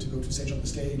been to go to stage on the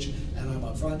stage, and I'm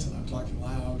up front, and I'm talking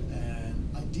loud, and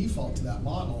I default to that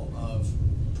model of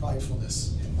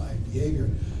pridefulness in my behavior.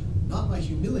 Not my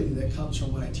humility that comes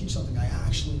from when I teach something I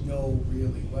actually know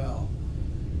really well.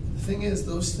 And the thing is,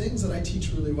 those things that I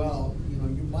teach really well, you know,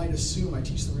 you might assume I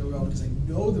teach them really well because I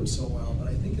know them so well, but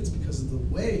I think it's because of the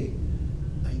way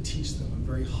I teach them. I'm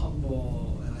very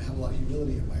humble, and I have a lot of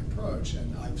humility in my approach,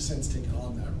 and I've since taken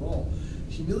on that role.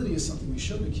 Humility is something we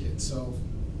show the kids, so,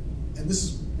 and this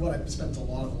is what I've spent a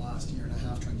lot of the last year and a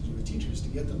half trying to do with teachers, to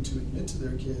get them to admit to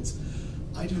their kids,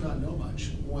 I do not know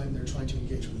much when they're trying to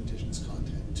engage with Indigenous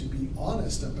content, to be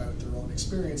honest about their own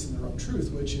experience and their own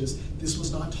truth, which is, this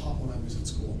was not taught when I was in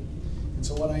school. And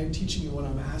so what I am teaching you, what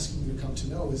I'm asking you to come to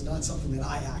know, is not something that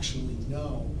I actually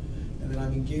know, and that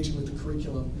I'm engaging with the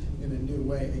curriculum in a new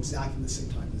way exactly the same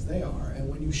time as they are. And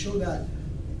when you show that,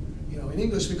 you know, in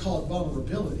English we call it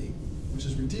vulnerability, which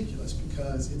is ridiculous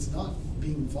because it's not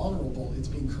being vulnerable, it's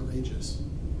being courageous.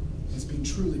 It's being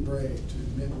truly brave to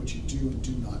admit what you do and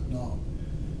do not know.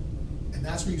 And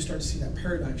that's where you start to see that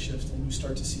paradigm shift, and you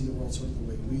start to see the world sort of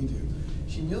the way we do.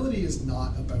 Humility is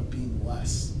not about being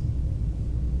less.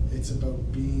 It's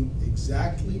about being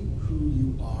exactly who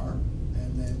you are,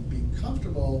 and then being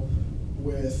comfortable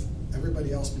with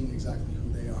everybody else being exactly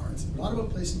who they are. It's not about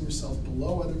placing yourself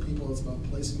below other people, it's about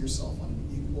placing yourself on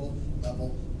an equal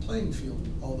level playing field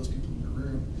with all those people in your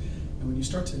room. And when you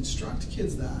start to instruct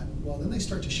kids that, well, then they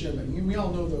start to share that. And we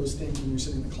all know those things when you're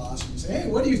sitting in the classroom. You say, hey,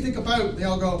 what do you think about? And they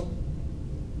all go,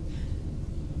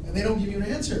 and they don't give you an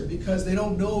answer because they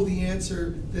don't know the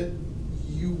answer that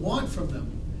you want from them.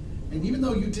 And even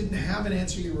though you didn't have an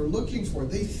answer you were looking for,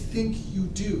 they think you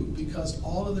do because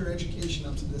all of their education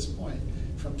up to this point,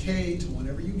 from K to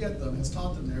whenever you get them, has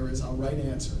taught them there is a right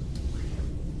answer.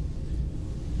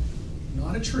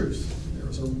 Not a truth, there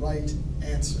is a right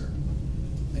answer.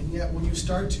 And yet when you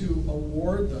start to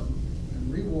award them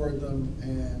and reward them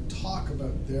and talk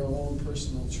about their own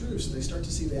personal truths, they start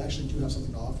to see they actually do have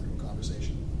something to offer in a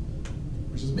conversation,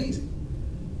 which is amazing.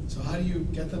 So how do you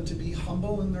get them to be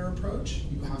humble in their approach?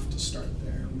 You have to start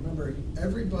there. Remember,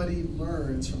 everybody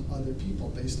learns from other people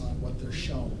based on what they're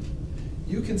shown.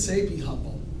 You can say be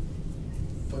humble,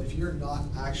 but if you're not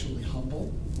actually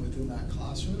humble within that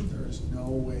classroom, there is no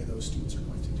way those students are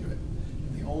going to do it.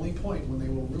 And the only point when they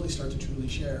will really start to truly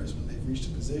share is when they've reached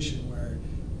a position where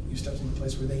you stepped in a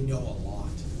place where they know a lot,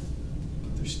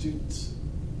 but they're students.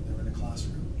 They're in a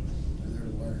classroom. They're there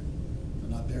to learn.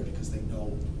 They're not there because they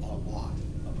know a lot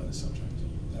about a subject.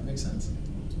 Does that make sense?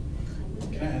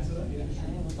 Can I answer that? Yeah,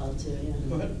 I have a thought too, yeah.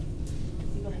 Go ahead.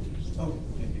 You go ahead first. Oh,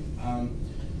 thank you.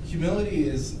 Humility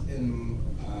is, in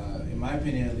my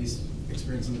opinion, at least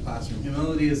experience in the classroom,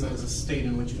 humility is a state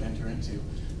in which you enter into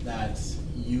that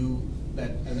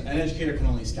an educator can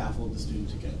only scaffold the student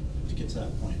to get to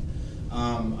that point.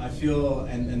 I feel,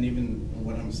 and even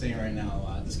what I'm saying right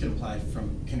now, this can apply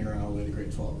from kindergarten all the way to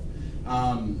grade 12.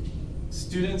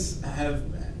 Students have,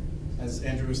 as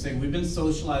Andrew was saying, we've been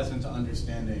socialized into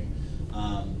understanding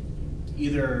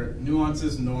either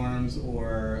nuances, norms,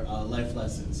 or life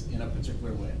lessons in a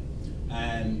particular way.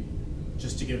 And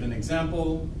just to give an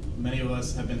example, many of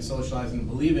us have been socialized into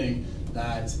believing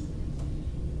that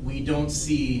we don't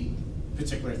see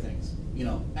particular things. You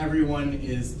know, everyone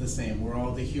is the same. We're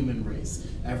all the human race.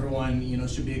 Everyone, you know,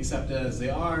 should be accepted as they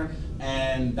are,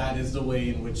 and that is the way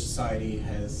in which society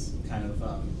has kind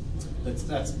of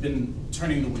that's been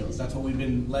turning the wheels. That's what we've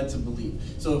been led to believe.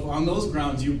 So if on those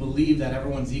grounds you believe that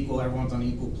everyone's equal, everyone's on an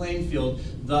equal playing field,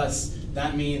 thus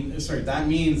that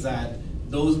means that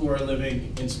those who are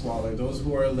living in squalor, those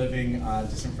who are living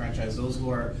disenfranchised, those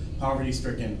who are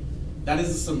poverty-stricken, that is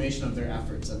the summation of their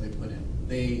efforts that they put in.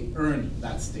 They earned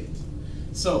that state.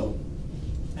 So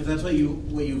if that's what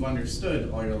you've understood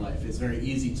all your life, it's very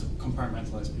easy to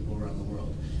compartmentalize people around the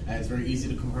world, and it's very easy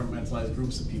to compartmentalize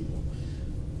groups of people.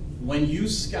 When you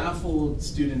scaffold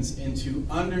students into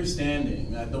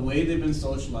understanding that the way they've been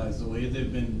socialized, the way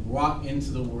they've been brought into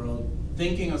the world,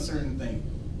 thinking a certain thing,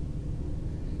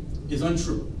 is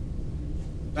untrue,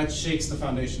 that shakes the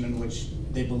foundation in which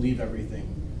they believe everything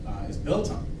is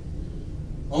built on.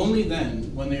 Only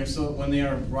then, when they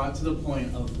are brought to the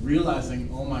point of realizing,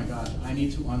 oh my God, I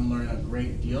need to unlearn a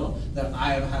great deal that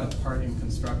I have had a part in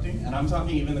constructing, and I'm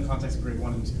talking even in the context of grade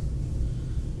 1 and 2.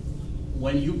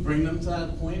 When you bring them to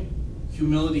that point,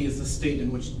 humility is the state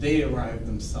in which they arrive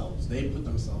themselves. They put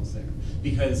themselves there.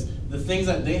 Because the things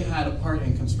that they had a part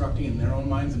in constructing in their own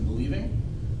minds and believing,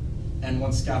 and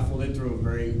once scaffolded through a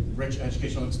very rich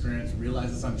educational experience,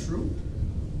 realize it's untrue,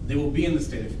 they will be in the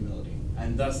state of humility.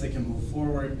 And thus they can move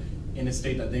forward in a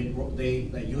state that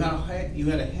you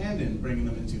had a hand in bringing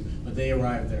them into, but they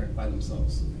arrived there by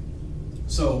themselves.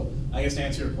 So I guess to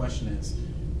answer your question is,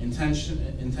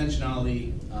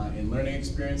 intentionality in learning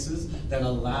experiences that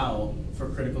allow for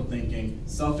critical thinking,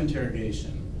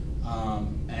 self-interrogation,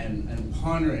 and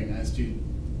pondering as to,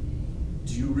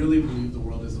 do you really believe the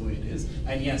world is the way it is?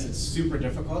 And yes, it's super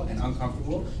difficult and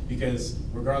uncomfortable, because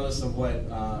regardless of what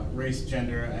race,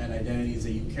 gender, and identities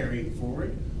that you carry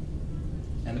forward,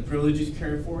 and the privileges you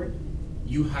carry forward,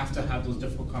 you have to have those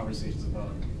difficult conversations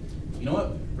about, you know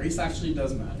what, race actually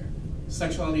does matter.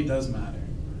 Sexuality does matter.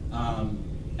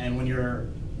 And when you're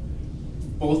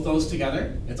both those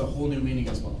together, it's a whole new meaning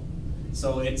as well.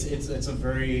 So it's a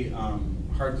very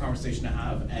hard conversation to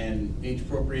have, and age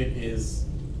appropriate is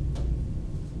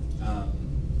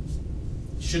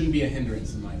shouldn't be a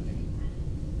hindrance in my opinion.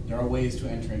 There are ways to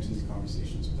enter into these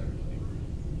conversations with everybody.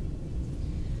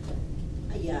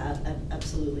 Yeah,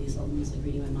 absolutely. It's almost like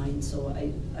reading my mind. So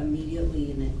I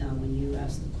immediately, when you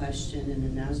asked the question,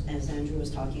 and then as Andrew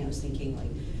was talking, I was thinking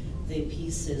like the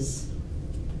piece is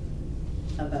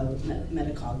about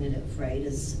metacognitive, right?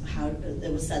 Is how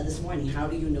it was said this morning. How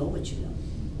do you know what you know?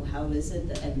 Well, how is it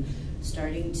that, and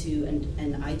starting to,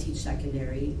 and I teach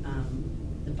secondary,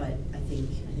 but I think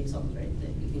something's right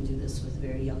that you can do this with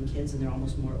very young kids, and they're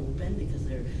almost more open because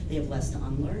they have less to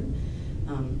unlearn.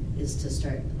 Is to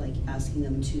start like asking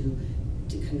them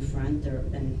to confront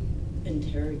and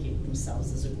interrogate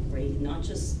themselves is a great, not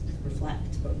just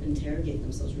reflect, but interrogate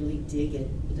themselves, really dig at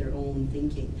their own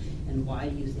thinking, and why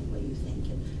do you think what you think,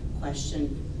 and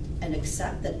question and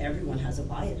accept that everyone has a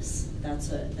bias.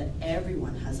 That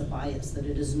everyone has a bias, that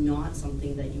it is not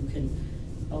something that you can,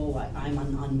 oh, I'm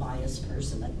an unbiased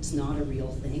person. That's not a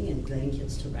real thing, and getting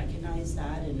kids to recognize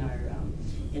that in our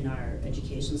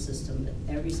education system, that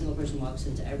every single person walks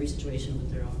into every situation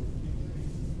with their own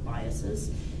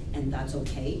biases, and that's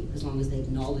okay as long as they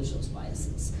acknowledge those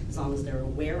biases, as long as they're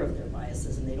aware of their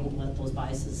biases and they don't let those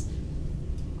biases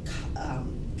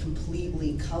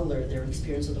completely color their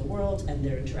experience of the world and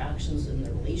their interactions and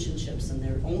their relationships and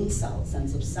their own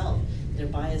sense of self. Their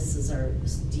biases are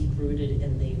deep-rooted,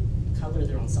 and they color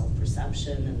their own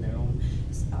self-perception and their own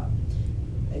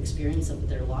experience of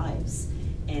their lives.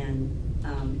 And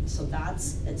so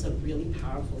it's a really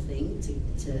powerful thing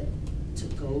to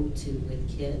go to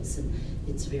with kids, and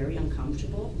it's very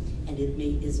uncomfortable, and it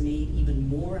is made even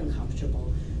more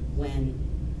uncomfortable when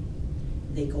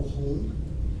they go home,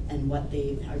 and what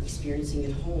they are experiencing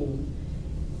at home,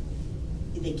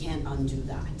 they can't undo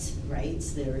that, right?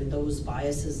 There are those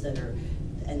biases that are,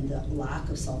 and the lack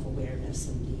of self-awareness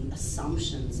and the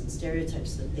assumptions and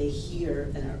stereotypes that they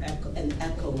hear and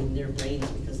echo in their brains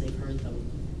because they've heard them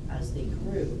as they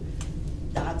grew.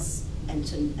 That's,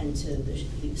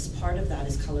 part of that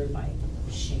is colored by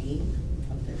shame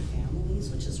of their families,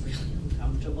 which is really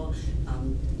uncomfortable,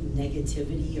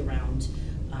 negativity around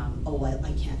oh,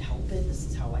 I can't help it, this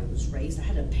is how I was raised. I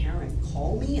had a parent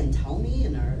call me and tell me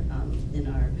in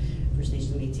our First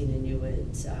Nations Métis and Inuit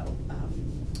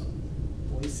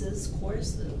Voices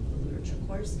course, the literature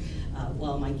course,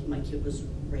 well, my kid was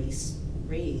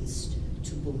raised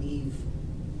to believe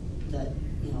that,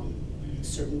 you know,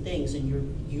 certain things, and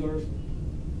you're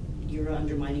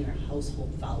undermining our household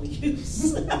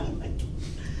values.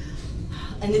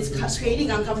 And it's creating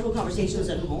uncomfortable conversations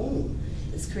at home.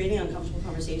 It's creating uncomfortable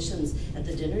conversations at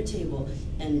the dinner table,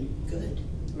 and good,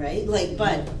 right? Like,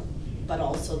 but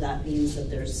also that means that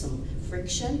there's some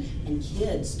friction, and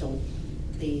kids don't.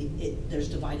 There's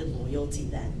divided loyalty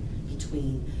then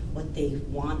between what they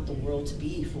want the world to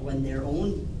be for when their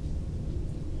own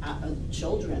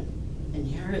children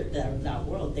inherit that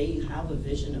world. They have a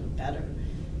vision of better,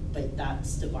 but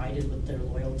that's divided with their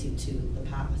loyalty to the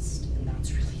past, and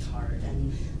that's really hard.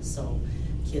 And so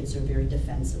kids are very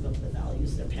defensive of the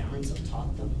values their parents have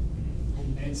taught them.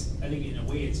 And it's, I think in a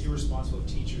way it's irresponsible of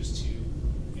teachers to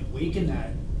awaken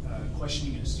that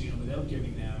questioning in a student without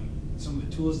giving them some of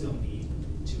the tools they'll need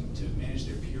to manage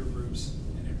their peer groups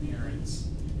and their parents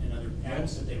and other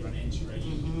adults that they run into, right?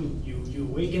 You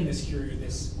awaken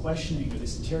this questioning or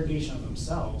this interrogation of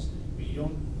themselves, but you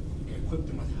don't equip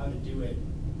them with how to do it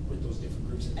with those different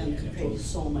groups. And could create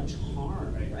so much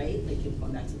harm, right? Like,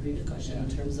 going back to the previous question, in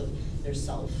terms of their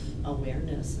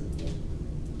self-awareness.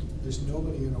 There's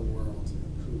nobody in a world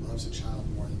who loves a child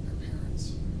more than their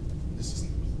parents. This is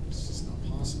just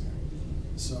not possible.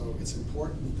 So it's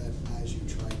important that as you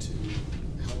try to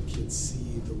help kids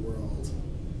see the world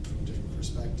from different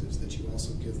perspectives, that you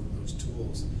also give them those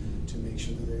tools to make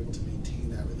sure that they're able to maintain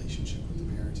that relationship with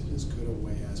the parent in as good a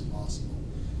way as possible.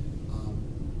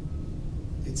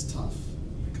 It's tough,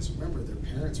 because remember, their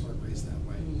parents weren't raised that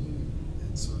way.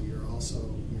 And so you're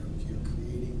also, you're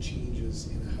creating changes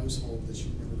in a household that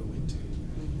you never go into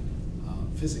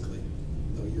physically,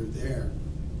 though you're there,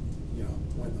 you know,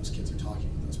 when those kids are talking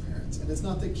with those parents. And it's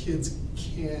not that kids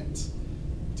can't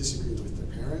disagree with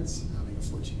their parents. Having a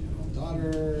 14-year-old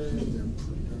daughter, they're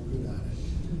pretty darn good at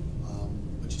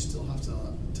it. But you still have to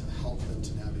help them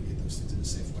to navigate those things in a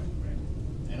safe way.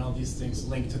 And all these things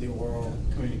link to the oral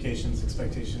communications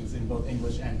expectations in both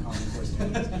English and Common Core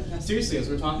students. Seriously, as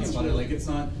we're talking about it, like it's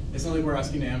not like we're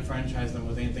asking to enfranchise them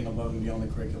with anything above and beyond the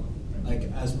curriculum.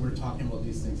 Like, as we're talking about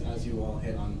these things, as you all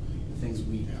hit on the things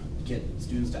we get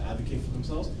students to advocate for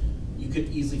themselves, you could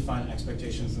easily find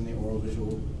expectations in the oral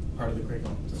visual part of the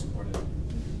curriculum to support it.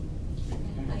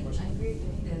 I agree. I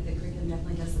think that the curriculum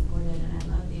definitely does support it, and I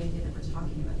love the idea that we're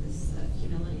talking about this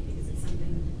humility, because it's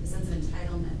something, the sense of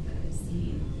entitlement that I've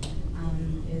seen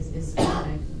is what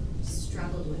I've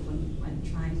struggled with when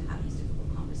trying to have these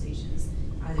difficult conversations,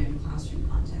 either in a classroom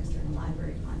context or in a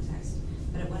library context.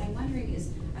 But what I'm wondering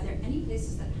is, are there any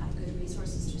places that have good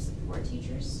resources to support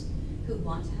teachers who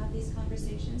want to have these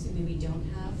conversations, who maybe don't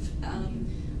have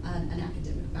an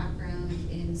academic background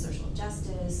in social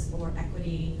justice or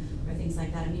equity or things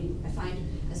like that? I mean, I find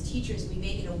as teachers, we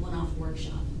make it a one-off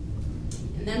workshop.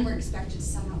 And then we're expected to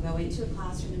somehow go into a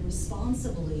classroom and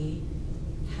responsibly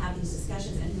have these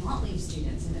discussions and not leave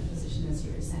students in a position, as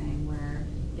you were saying, where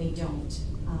they don't,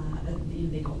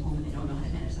 they go home and they don't know how to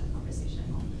manage that conversation at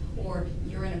home. Or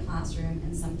you're in a classroom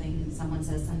and someone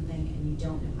says something and you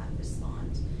don't know how to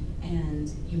respond. And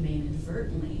you may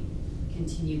inadvertently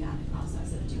continue that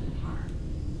process of doing harm,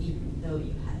 even though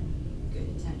you had good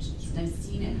intentions. And I've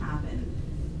seen it happen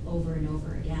over and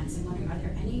over again. So I'm wondering, are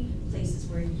there any places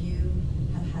where you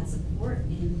have had support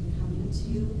in coming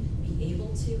to be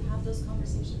able to have those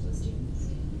conversations with students?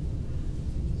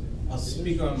 I'll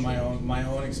speak on my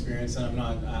own experience, and I'm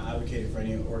not advocating for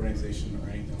any organization or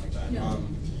anything like that. No.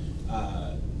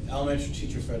 Elementary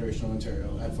Teachers Federation of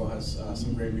Ontario, EDFO, has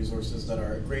some great resources that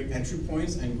are great entry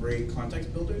points and great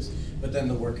context builders, but then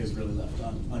the work is really left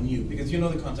on you, because you know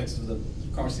the context of the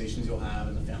conversations you'll have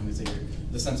and the families that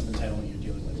the sense of entitlement you're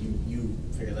dealing with. You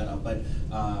figure that out, but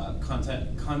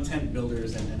content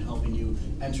builders and helping you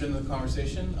enter into the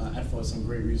conversation, EDFO has some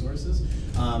great resources.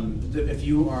 If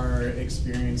you are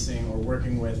experiencing or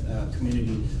working with a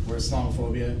community where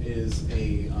Islamophobia is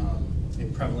a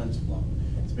prevalent, well,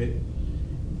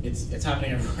 it's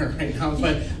happening everywhere right now,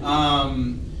 but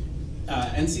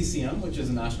NCCM, which is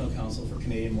the National Council for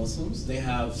Canadian Muslims, they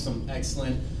have some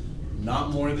excellent,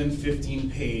 not more than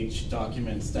 15-page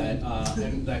documents that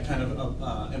that kind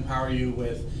of empower you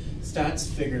with stats,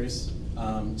 figures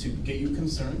to get you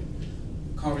concerned,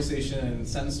 conversation and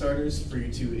sentence starters for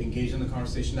you to engage in the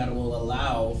conversation that will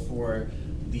allow for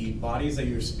the bodies that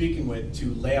you're speaking with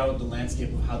to lay out the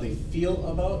landscape of how they feel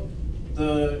about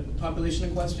the population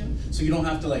in question, so you don't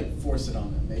have to like force it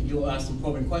on them. You'll ask them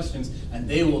probing questions, and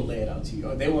they will lay it out to you,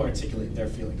 or they will articulate their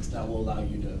feelings. That will allow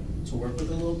you to work with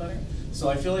it a little better. So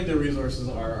I feel like the resources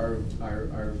are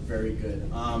very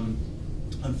good.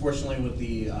 Unfortunately, with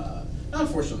the not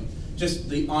unfortunately, just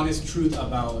the honest truth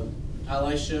about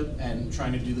allyship and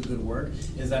trying to do the good work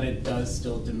is that it does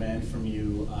still demand from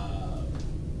you,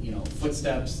 you know,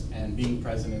 footsteps and being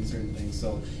present in certain things.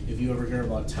 So if you ever hear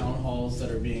about town halls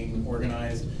that are being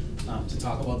organized to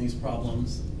talk about these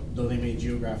problems, though they may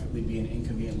geographically be an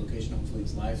inconvenient location, hopefully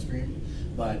it's live streamed,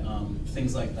 but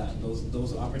things like that,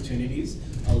 those opportunities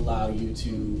allow you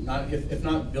to, not if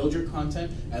not build your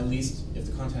content, at least if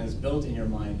the content is built in your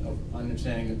mind of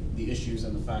understanding the issues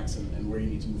and the facts and where you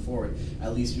need to move forward,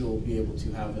 at least you'll be able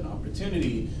to have an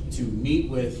opportunity to meet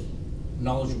with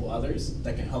knowledgeable others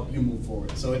that can help you move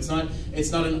forward. So it's not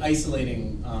an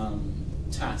isolating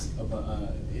task.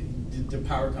 The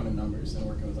power come in numbers and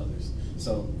working with others.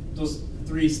 So those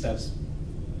 3 steps,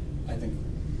 I think,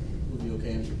 would be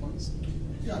okay entry points.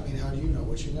 Yeah, I mean, how do you know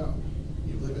what you know?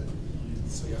 You live it,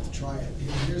 so you have to try it.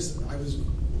 I was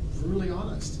brutally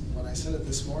honest when I said it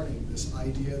this morning, this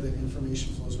idea that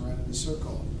information flows around in a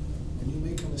circle. When you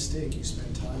make a mistake, you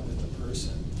spend time with the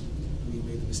person who you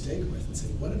made the mistake with and say,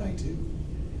 what did I do?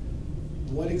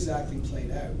 What exactly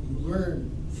played out? You learn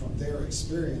from their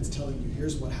experience telling you,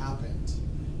 here's what happened.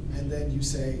 And then you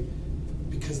say,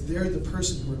 because they're the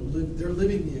person who they're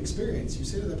living the experience, you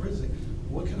say to that person,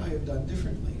 what can I have done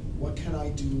differently? What can I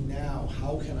do now?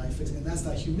 How can I fix it? And that's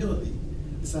that humility.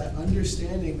 It's that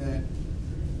understanding that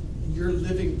you're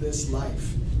living this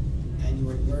life and you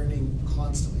are learning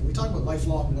constantly. We talk about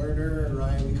lifelong learner,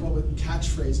 right? We come up with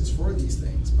catchphrases for these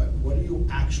things, but what are you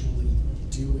actually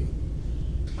doing?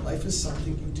 Life is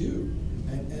something you do.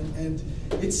 And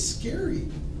it's scary,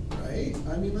 right?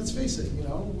 I mean, let's face it, you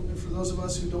know, for those of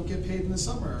us who don't get paid in the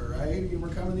summer, right? We're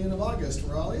coming to the end of August,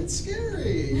 we're all, it's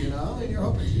scary, you know, and you're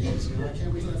hoping, geez, you know, I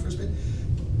can't wait for that first pay.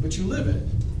 But you live it.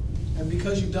 And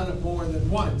because you've done it more than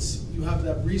once, you have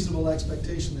that reasonable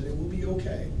expectation that it will be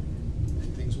okay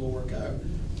and things will work out.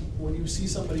 When you see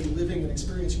somebody living an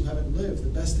experience you haven't lived, the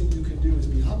best thing you can do is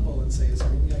be humble and say, is there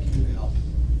anything I can do to help?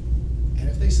 And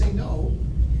if they say no,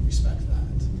 you respect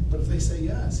that. But if they say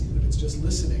yes, even if it's just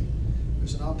listening,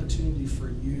 there's an opportunity for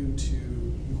you to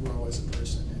grow as a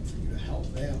person and for you to help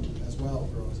them as well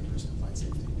grow as a person and find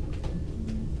safety.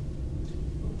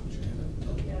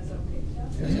 Yeah, is that okay?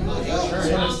 Yeah, sure.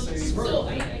 So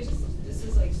I just, this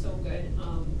is like so good.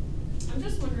 I'm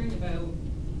just wondering about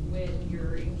when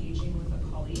you're engaging with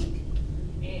a colleague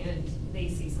and they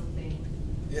say something.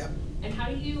 Yeah. And how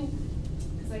do you,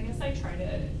 because I guess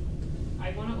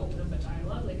I want to open up a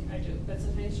dialogue, like I do, but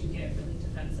sometimes you get really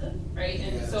defensive, right?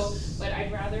 And yes. so, but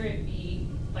I'd rather it be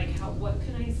like, what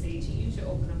can I say to you to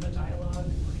open up a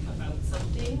dialogue about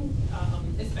something,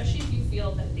 especially if you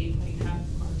feel that they might have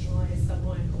marginalized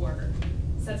someone or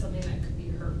said something that could be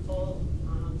hurtful.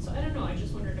 So I don't know, I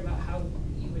just wondered about how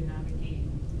you would navigate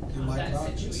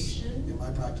that situation. In my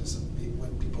practice,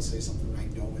 when people say something I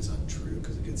know is untrue,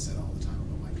 because it gets said all the time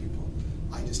about my people,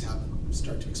 I just have them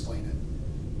start to explain it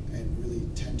and really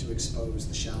tend to expose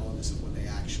the shallowness of what they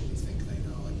actually think they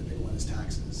know. Like the big one is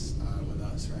taxes with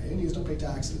us, right? Indians don't pay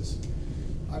taxes.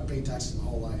 I've paid taxes my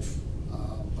whole life.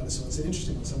 So it's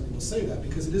interesting when somebody will say that,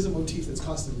 because it is a motif that's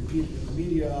constantly repeated in the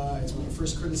media. It's one of the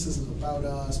first criticisms about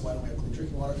us. Why don't we have clean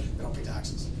drinking water? They don't pay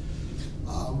taxes.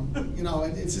 You know,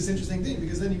 and it's this interesting thing,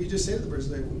 because then if you just say to the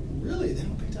person, like, really, they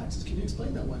don't pay taxes? Can you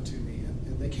explain that one to me?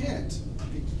 And they can't,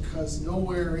 because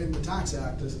nowhere in the Tax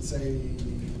Act does it say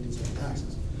Indians don't pay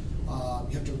taxes.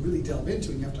 You have to really delve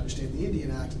into it. You have to understand the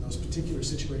Indian Act in those particular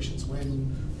situations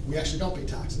when we actually don't pay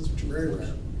taxes, which are very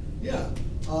rare. Yeah.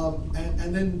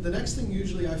 And then the next thing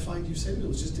usually I find you say to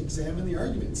people is just examine the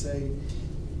argument and say,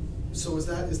 so is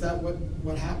that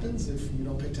what happens if you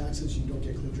don't pay taxes? You don't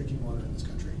get clean drinking water in this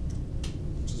country,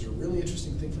 which is a really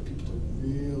interesting thing for people to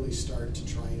really start to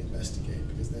try and investigate,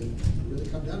 because then you really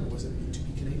come down to, what does it mean to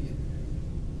be Canadian?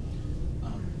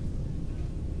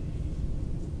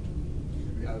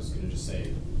 I was going to just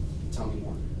say, tell me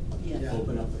more. Yeah.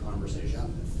 Open up the conversation. Yeah.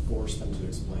 Force them to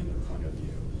explain their point of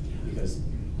view. Because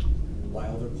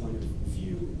while their point of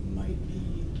view might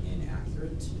be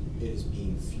inaccurate, it is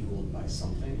being fueled by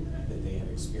something that they have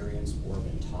experienced or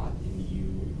been taught, and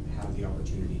you have the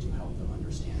opportunity to help them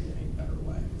understand it in a better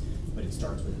way. But it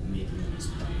starts with making them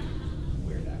explain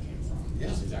where that came from. Yeah.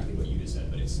 It's exactly what you just said,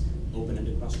 but it's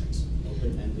open-ended questions.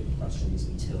 Open-ended questions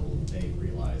until they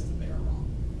realize that they are wrong.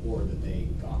 or that they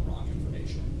got wrong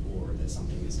information, or that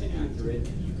something is inaccurate,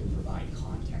 and you can provide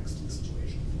context to the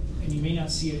situation. And you may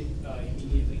not see it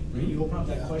immediately. Right? You open up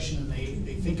that question and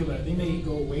they think about it. They may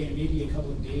go away and maybe a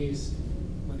couple of days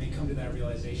when they come to that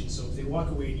realization. So if they walk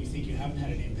away and you think you haven't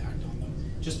had an impact on them,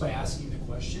 just by asking the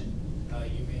question,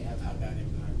 you may have had that impact.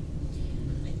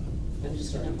 I'm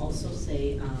just going to also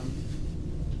say,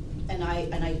 and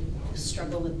I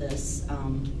struggle with this,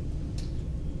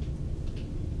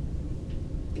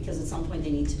 because at some point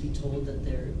they need to be told that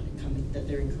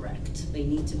they're incorrect. They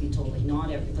need to be told, like, not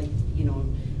every, like, you know,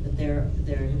 that there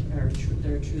are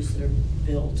truths that are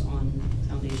built on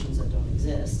foundations that don't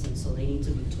exist, and so they need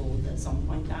to be told at some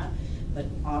point that. But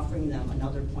offering them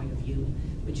another point of view,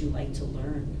 would you like to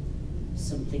learn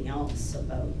something else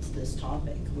about this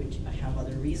topic? Which I have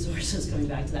other resources, going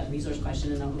back to that resource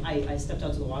question, and I stepped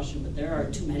out to the washroom, but there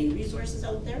are too many resources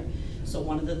out there. So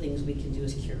one of the things we can do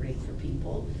is curate for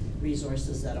people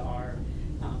resources that are,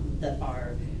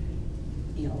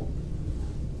 you know,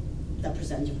 that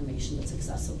present information that's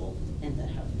accessible and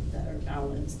that are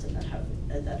balanced and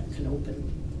that can open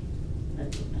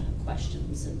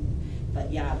questions.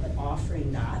 But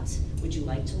offering that, would you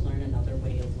like to learn another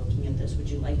way of looking at this? Would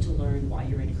you like to learn why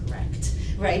you're incorrect,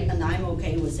 right? And I'm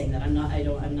okay with saying that. I'm not a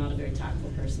very tactful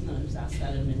person. I was asked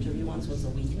that in an interview once. What's a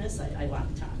weakness? I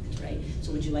lack tact, right?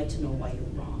 So would you like to know why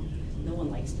you're wrong? No one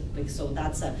likes to. So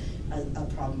that's a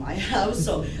problem I have.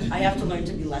 So I have to learn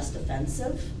to be less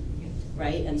defensive,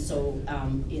 right? And so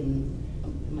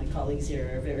my colleagues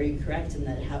here are very correct in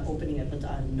that opening up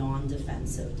a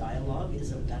non-defensive dialogue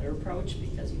is a better approach,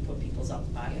 because you put people's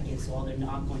back against the wall. They're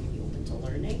not going to be open to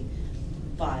learning.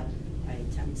 But I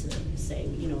tend to say,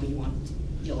 you know,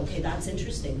 okay, that's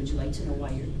interesting. Would you like to know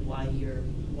why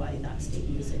that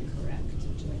statement is incorrect?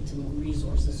 Would you like to know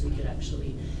resources so you could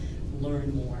actually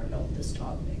learn more about this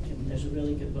topic? And there's a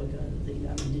really good book, the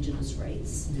Indigenous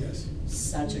Rights. Yes.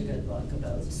 Such a good book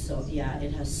about, so yeah,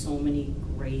 it has so many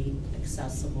great,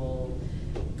 accessible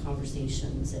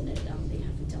conversations in it. They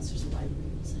have it downstairs in the library.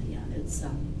 So yeah, it's,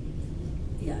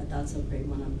 that's a great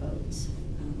one about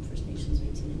First Nations,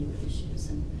 Métis, and Inuit issues.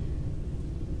 And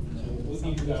we'll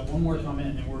need one more comment,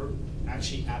 and then we're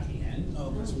actually at the end.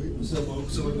 Oh, that's weird. So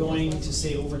we're going to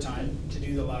stay overtime to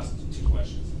do the last two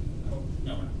questions. No,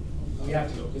 we're not. We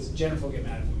have to go, because Jennifer will get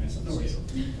mad if we miss something.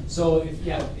 So,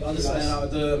 I'll just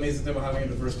end the amazing thing about having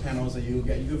a diverse panel is that you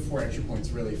get 4 entry points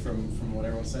really from what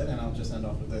everyone said, and I'll just end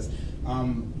off with this.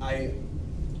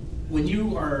 When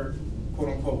you are quote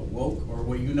unquote woke, or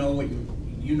what you know, and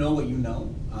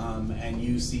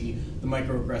you see the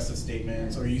microaggressive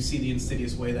statements, or you see the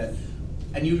insidious way that,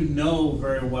 and you know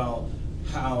very well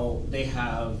how they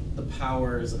have the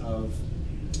powers of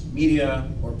media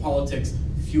or politics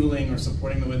fueling or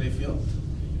supporting the way they feel,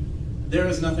 there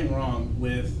is nothing wrong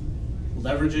with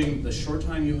leveraging the short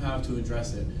time you have to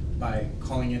address it by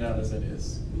calling it out as it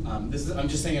is. I'm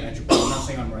just saying an entry point, I'm not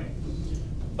saying I'm right.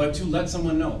 But to let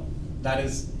someone know that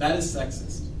is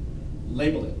sexist,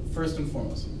 label it, first and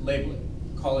foremost, label it,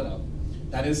 call it out.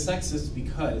 That is sexist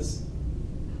because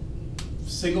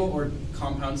single or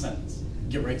compound sentence,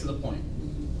 get right to the point.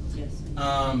 Yes.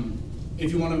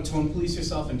 If you want to tone police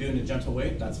yourself and do it in a gentle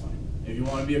way, that's fine. If you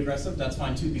want to be aggressive, that's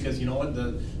fine too, because you know what?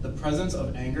 The presence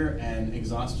of anger and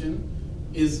exhaustion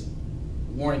is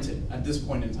warranted at this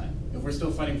point in time. If we're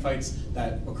still fighting fights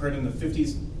that occurred in the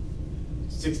 50s,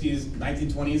 60s,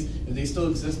 1920s, if they still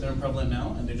exist, they're prevalent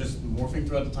now, and they're just morphing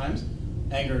throughout the times,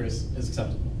 anger is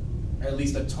acceptable. Or at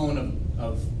least a tone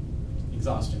of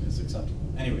exhaustion is acceptable.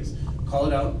 Anyways, call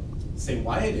it out, say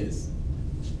why it is,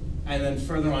 and then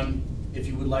further on, if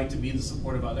you would like to be the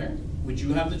supportive other, which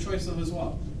you have the choice of as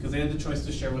well, because they have the choice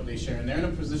to share what they share, and they're in a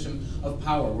position of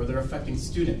power where they're affecting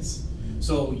students.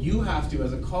 So you have to,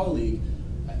 as a colleague,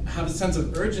 have a sense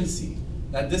of urgency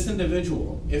that this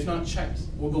individual, if not checked,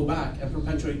 will go back and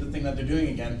perpetuate the thing that they're doing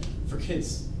again for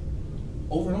kids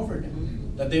over and over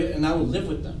again. And that will live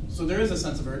with them. So there is a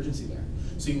sense of urgency there.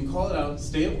 So you can call it out,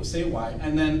 say why,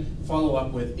 and then follow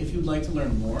up with, if you'd like to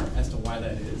learn more as to why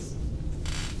that is,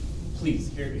 please,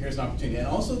 here's an opportunity. And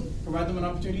also provide them an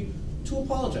opportunity to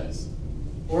apologize,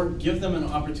 or give them an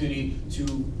opportunity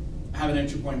to have an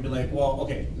entry point and be like, well,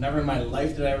 okay, never in my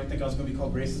life did I ever think I was going to be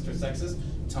called racist or sexist.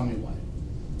 Tell me why.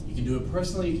 You can do it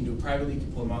personally, you can do it privately, you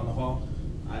can pull them out in the hall.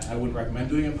 I wouldn't recommend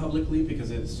doing it publicly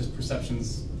because it's just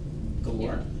perceptions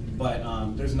galore. Yeah.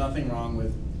 But there's nothing wrong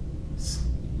with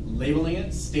labeling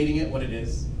it, stating it what it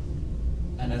is,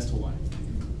 and as to why.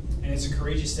 And it's a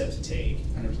courageous step to take,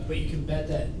 100%. But you can bet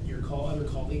that your other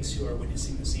colleagues who are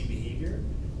witnessing the same behavior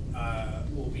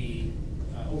will be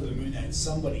over the moon that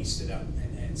somebody stood up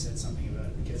and said something about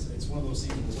it, because it's one of those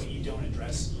things where what you don't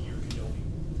address, you're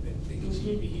condoning.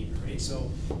 continued behavior, right?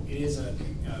 So it is a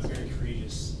very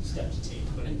courageous step to take,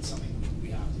 but it's something we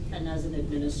have to do. And as an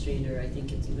administrator, I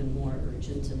think it's even more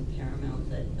urgent and paramount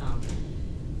that,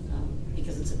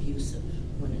 because it's abusive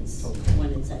when it's,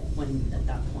 at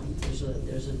that point,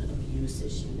 there's an abuse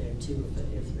issue there too. But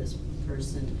if this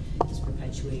person is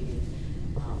perpetuating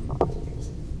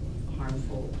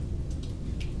harmful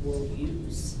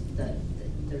worldviews, that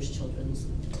there's children's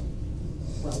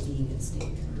well-being at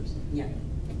stake. Yeah.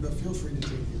 But feel free to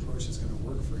take the approach that's going to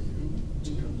work for you,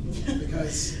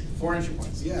 because 4 entry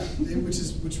points. Yeah,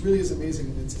 which really is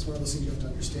amazing. It's one of those things you have to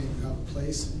understand. You have a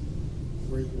place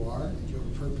where you are, and you have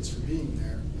a purpose for being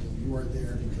there, and you are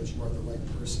there because you are the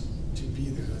right person to be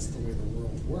there. That's the way the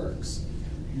world works.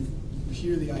 You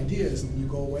hear the ideas, and you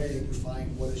go away and you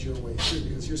find what is your way through.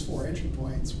 Because here's 4 entry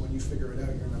points. When you figure it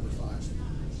out, you're number 5.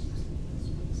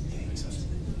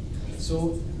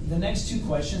 So the next 2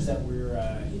 questions that you're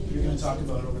going to talk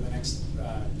about over the next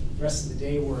rest of the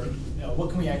day were what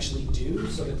can we actually do?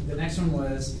 So the next one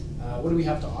was what do we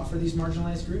have to offer these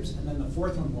marginalized groups? And then the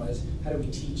 4th one was how do we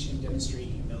teach and demonstrate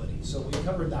humility? So we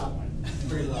covered that one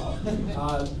pretty well.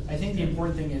 I think the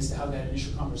important thing is to have that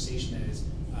initial conversation is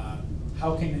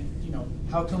how can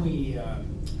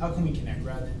we connect,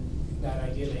 rather than that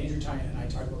idea that Andrew and I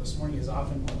talked about this morning. Is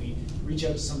often when we reach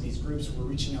out to some of these groups, we're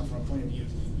reaching out from a point of view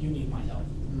of you need my help.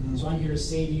 Mm-hmm. So I'm here to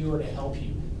save you or to help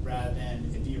you, rather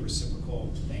than it be a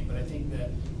reciprocal thing. But I think that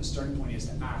the starting point is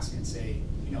to ask and say,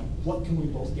 what can we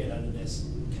both get out of this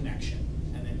connection,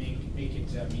 and then make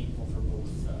it meaningful for both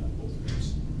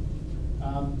groups.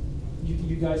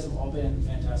 You guys have all been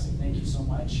fantastic. Thank you so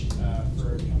much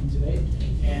for coming today.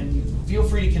 And feel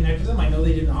free to connect with them. I know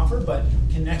they didn't offer, but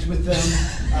connect with them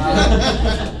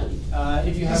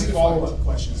if you have follow-up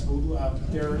questions.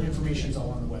 Their information is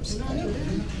all on the website.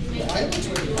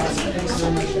 Thanks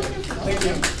so much. Thank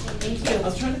you. Thank you. I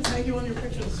was trying to tag you on your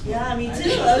pictures. Yeah, me too.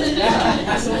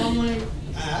 So I'm like,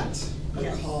 at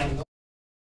a call.